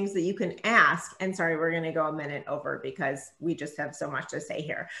other things that you can ask, and sorry, we're going to go a minute over because we just have so much to say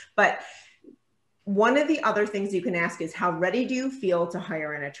here, but one of the other things you can ask is, how ready do you feel to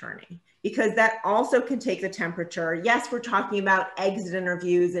hire an attorney? Because that also can take the temperature. Yes, we're talking about exit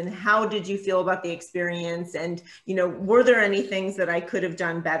interviews and how did you feel about the experience? And, you know, were there any things that I could have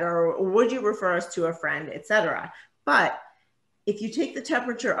done better? Or would you refer us to a friend, etc. But if you take the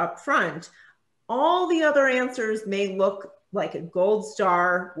temperature up front, all the other answers may look like a gold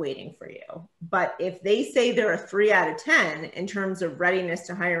star waiting for you. But if they say they're a 3 out of 10 in terms of readiness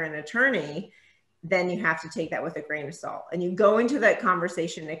to hire an attorney, then you have to take that with a grain of salt. And you go into that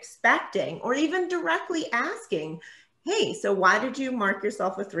conversation expecting, or even directly asking, hey, so why did you mark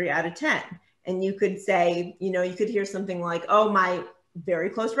yourself a 3 out of 10? And you could say, you know, you could hear something like, oh, my very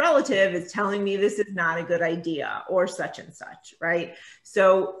close relative is telling me this is not a good idea, or such and such, right?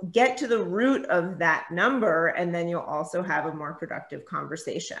 So get to the root of that number, and then you'll also have a more productive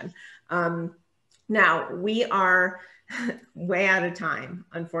conversation. Now, we are way out of time,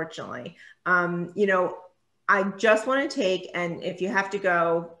 unfortunately. You know, I just want to take, and if you have to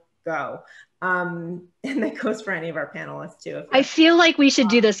go, go. And that goes for any of our panelists too. I feel like we should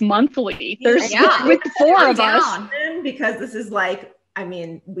do this monthly. There's with 4 of us. Because this is like, I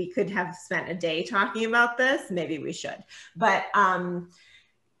mean, we could have spent a day talking about this. Maybe we should, but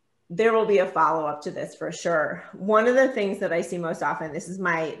there will be a follow-up to this for sure. One of the things that I see most often, this is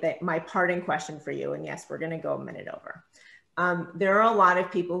my parting question for you, and yes, we're going to go a minute over. There are a lot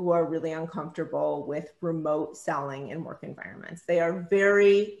of people who are really uncomfortable with remote selling in work environments. They are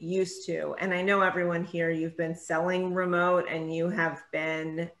very used to, and I know everyone here, you've been selling remote and you have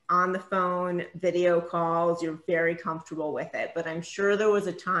been on the phone, video calls, you're very comfortable with it. But I'm sure there was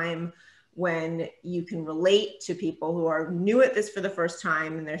a time when you can relate to people who are new at this for the first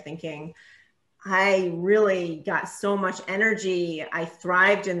time and they're thinking, I really got so much energy. I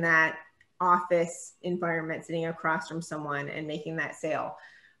thrived in that office environment, sitting across from someone and making that sale.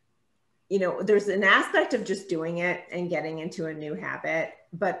 You know, there's an aspect of just doing it and getting into a new habit,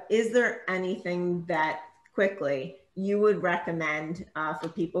 but is there anything that quickly you would recommend for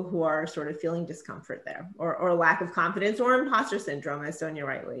people who are sort of feeling discomfort there, or lack of confidence, or imposter syndrome, as Sonia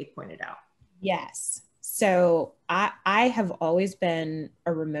rightly pointed out? Yes. So I have always been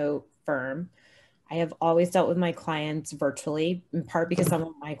a remote firm. I have always dealt with my clients virtually, in part because some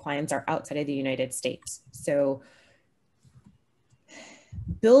of my clients are outside of the United States. So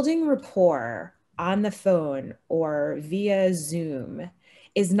building rapport, on the phone or via Zoom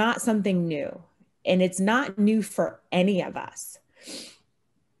is not something new. And it's not new for any of us.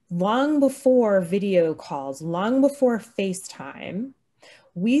 Long before video calls, long before FaceTime,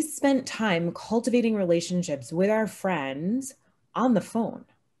 we spent time cultivating relationships with our friends on the phone,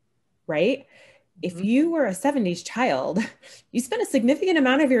 right? If you were a 70s child, you spent a significant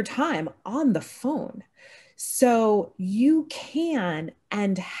amount of your time on the phone. So you can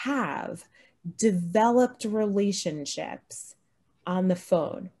and have developed relationships on the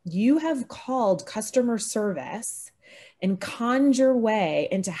phone. You have called customer service and conned your way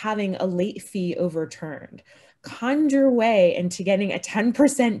into having a late fee overturned, conned your way into getting a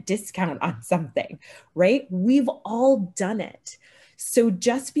 10% discount on something, right? We've all done it. So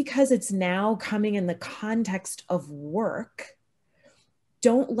just because it's now coming in the context of work,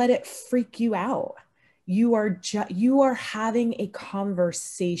 don't let it freak you out. You are having a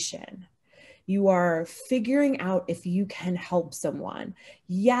conversation. You are figuring out if you can help someone.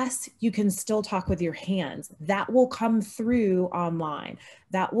 Yes, you can still talk with your hands. That will come through online.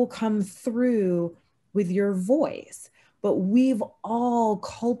 That will come through with your voice. But we've all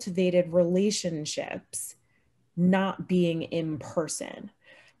cultivated relationships not being in person.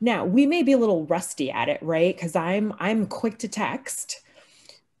 Now, we may be a little rusty at it, right? Because I'm quick to text,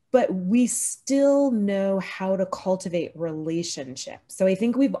 but we still know how to cultivate relationships. So I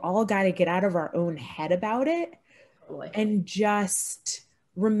think we've all got to get out of our own head about it and just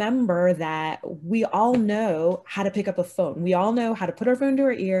remember that we all know how to pick up a phone. We all know how to put our phone to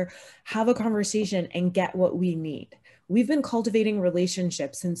our ear, have a conversation, and get what we need. We've been cultivating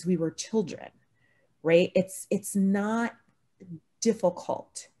relationships since we were children, right? It's not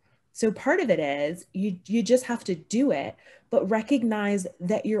difficult. So part of it is you just have to do it, but recognize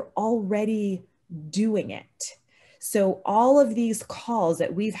that you're already doing it. So all of these calls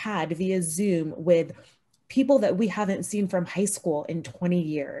that we've had via Zoom with people that we haven't seen from high school in 20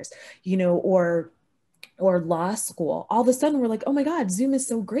 years, you know, or law school, all of a sudden we're like, oh my God, Zoom is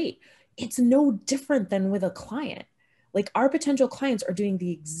so great. It's no different than with a client. Like our potential clients are doing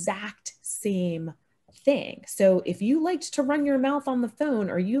the exact same thing. So if you liked to run your mouth on the phone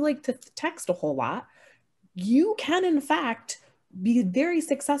or you like to text a whole lot, you can in fact be very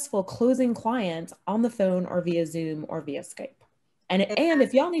successful closing clients on the phone or via Zoom or via Skype. And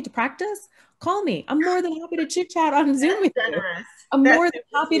if y'all need to practice, call me. I'm more than happy to chit chat on Zoom with you. I'm more than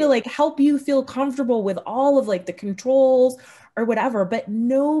happy to like help you feel comfortable with all of like the controls or whatever, but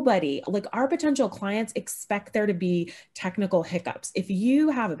nobody, like our potential clients expect there to be technical hiccups. If you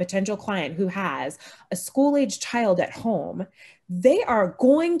have a potential client who has a school-age child at home, they are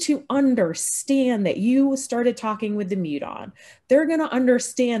going to understand that you started talking with the mute on. They're going to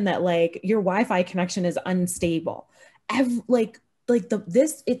understand that like your Wi-Fi connection is unstable.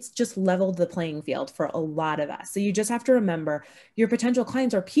 It's just leveled the playing field for a lot of us. So you just have to remember your potential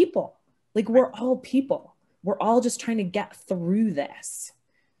clients are people. Like we're all people. We're all just trying to get through this.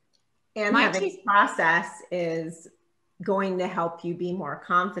 And having a process is going to help you be more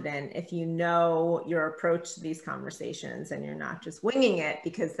confident if you know your approach to these conversations and you're not just winging it,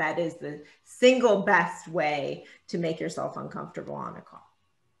 because that is the single best way to make yourself uncomfortable on a call.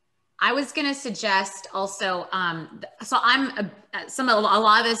 I was going to suggest also, so a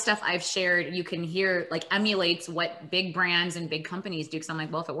lot of this stuff I've shared, you can hear like emulates what big brands and big companies do. Cause I'm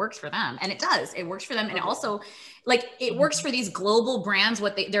like, well, if it works for them, and it does, it works for them. And it also like, it works for these global brands,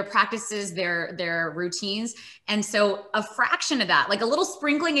 their practices, their routines. And so a fraction of that, like a little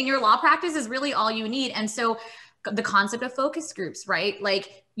sprinkling in your law practice is really all you need. And so the concept of focus groups, right?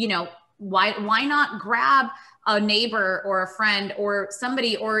 Like, you know, why not grab a neighbor or a friend or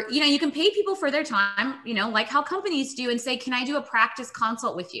somebody, or, you know, you can pay people for their time, you know, like how companies do, and say, can I do a practice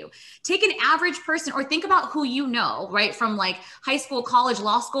consult with you? Take an average person, or think about who you know, right? From like high school, college,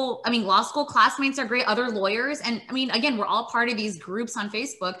 law school. I mean, law school classmates are great, other lawyers. And I mean, again, we're all part of these groups on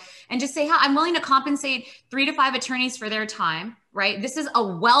Facebook, and just say, hey, I'm willing to compensate 3 to 5 attorneys for their time. Right? This is a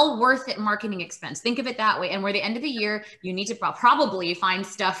well worth it marketing expense. Think of it that way. And where the end of the year, you need to probably find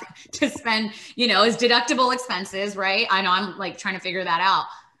stuff to spend, you know, as deductible expenses, right? I know I'm like trying to figure that out,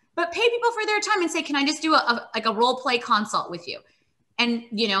 but pay people for their time and say, can I just do a role play consult with you? And,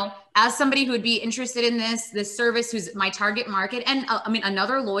 you know, as somebody who would be interested in this service, who's my target market. And I mean,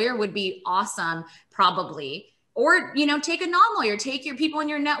 another lawyer would be awesome, probably. Or, you know, take a non-lawyer, take your people in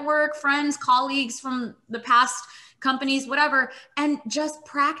your network, friends, colleagues from the past companies, whatever, and just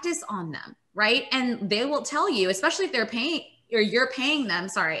practice on them, right? And they will tell you, especially if they're paying or you're paying them,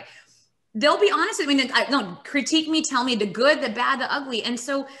 they'll be honest with me. No, critique me, tell me the good, the bad, the ugly. And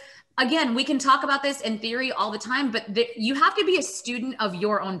so again, we can talk about this in theory all the time, but you have to be a student of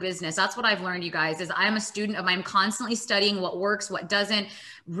your own business. That's what I've learned, you guys, is I'm a student of, I'm constantly studying what works, what doesn't,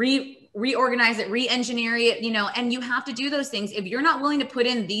 reorganize it, re-engineer it, you know, and you have to do those things. If you're not willing to put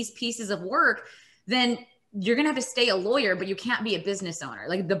in these pieces of work, then you're going to have to stay a lawyer, but you can't be a business owner.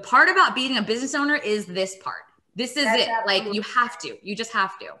 Like, the part about being a business owner is this part. This is it. Like, you have to, you just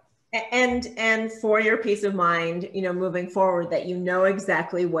have to. And for your peace of mind, you know, moving forward, that you know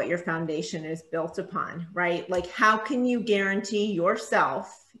exactly what your foundation is built upon, right? Like, how can you guarantee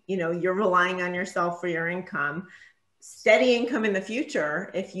yourself, you know, you're relying on yourself for your income, steady income in the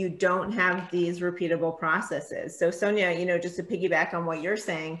future, if you don't have these repeatable processes? So Sonia, you know, just to piggyback on what you're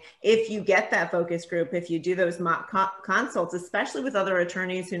saying, if you get that focus group, if you do those mock consults, especially with other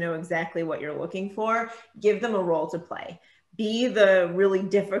attorneys who know exactly what you're looking for, give them a role to play. Be the really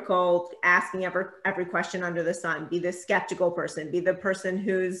difficult, asking every question under the sun. Be the skeptical person. Be the person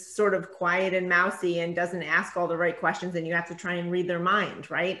who's sort of quiet and mousy and doesn't ask all the right questions, and you have to try and read their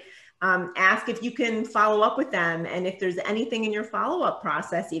mind, right? Ask if you can follow up with them, and if there's anything in your follow-up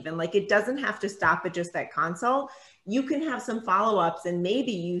process, even, like, it doesn't have to stop at just that consult. You can have some follow-ups, and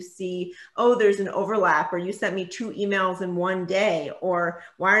maybe you see, oh, there's an overlap, or you sent me 2 emails in one day, or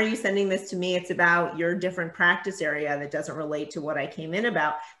why are you sending this to me? It's about your different practice area that doesn't relate to what I came in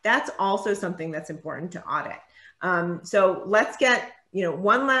about. That's also something that's important to audit. So let's get, you know,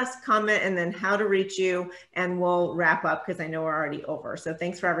 one last comment and then how to reach you, and we'll wrap up because I know we're already over. So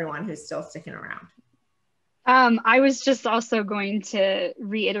thanks for everyone who's still sticking around. I was just also going to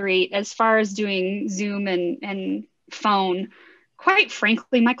reiterate, as far as doing Zoom and phone, quite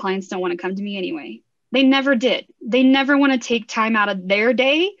frankly, my clients don't want to come to me anyway. They never did. They never want to take time out of their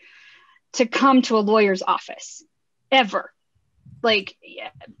day to come to a lawyer's office, ever. Like,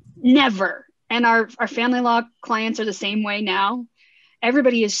 never. And our family law clients are the same way now.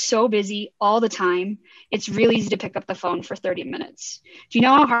 Everybody is so busy all the time. It's really easy to pick up the phone for 30 minutes. Do you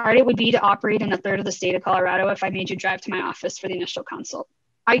know how hard it would be to operate in a third of the state of Colorado if I made you drive to my office for the initial consult?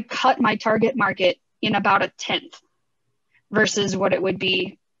 I cut my target market in about 1/10 versus what it would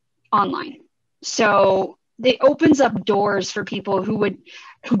be online. So it opens up doors for people who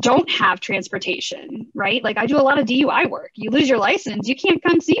don't have transportation, right? Like, I do a lot of DUI work. You lose your license, you can't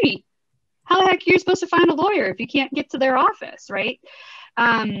come see me. How the heck are you supposed to find a lawyer if you can't get to their office, right?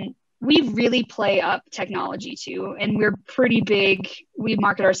 We really play up technology too, and we're pretty big. We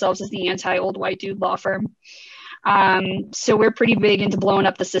market ourselves as the anti-old white dude law firm. So we're pretty big into blowing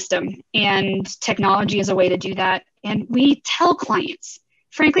up the system, and technology is a way to do that. And we tell clients,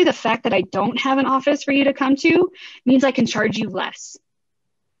 frankly, the fact that I don't have an office for you to come to means I can charge you less.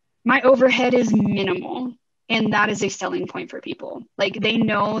 My overhead is minimal. And that is a selling point for people. Like, they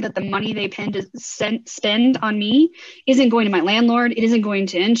know that the money they spend on me isn't going to my landlord. It isn't going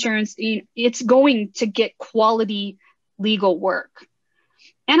to insurance. It's going to get quality legal work.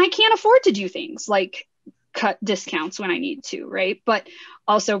 And I can't afford to do things like cut discounts when I need to, right? But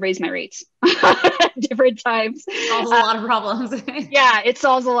also raise my rates at different times. Solves a lot of problems. Yeah, it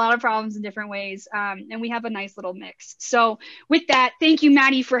solves a lot of problems in different ways. And we have a nice little mix. So with that, thank you,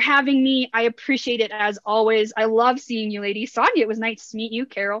 Maddy, for having me. I appreciate it as always. I love seeing you, ladies. Sonia, it was nice to meet you.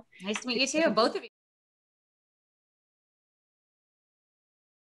 Carol. Nice to meet you too, both of you.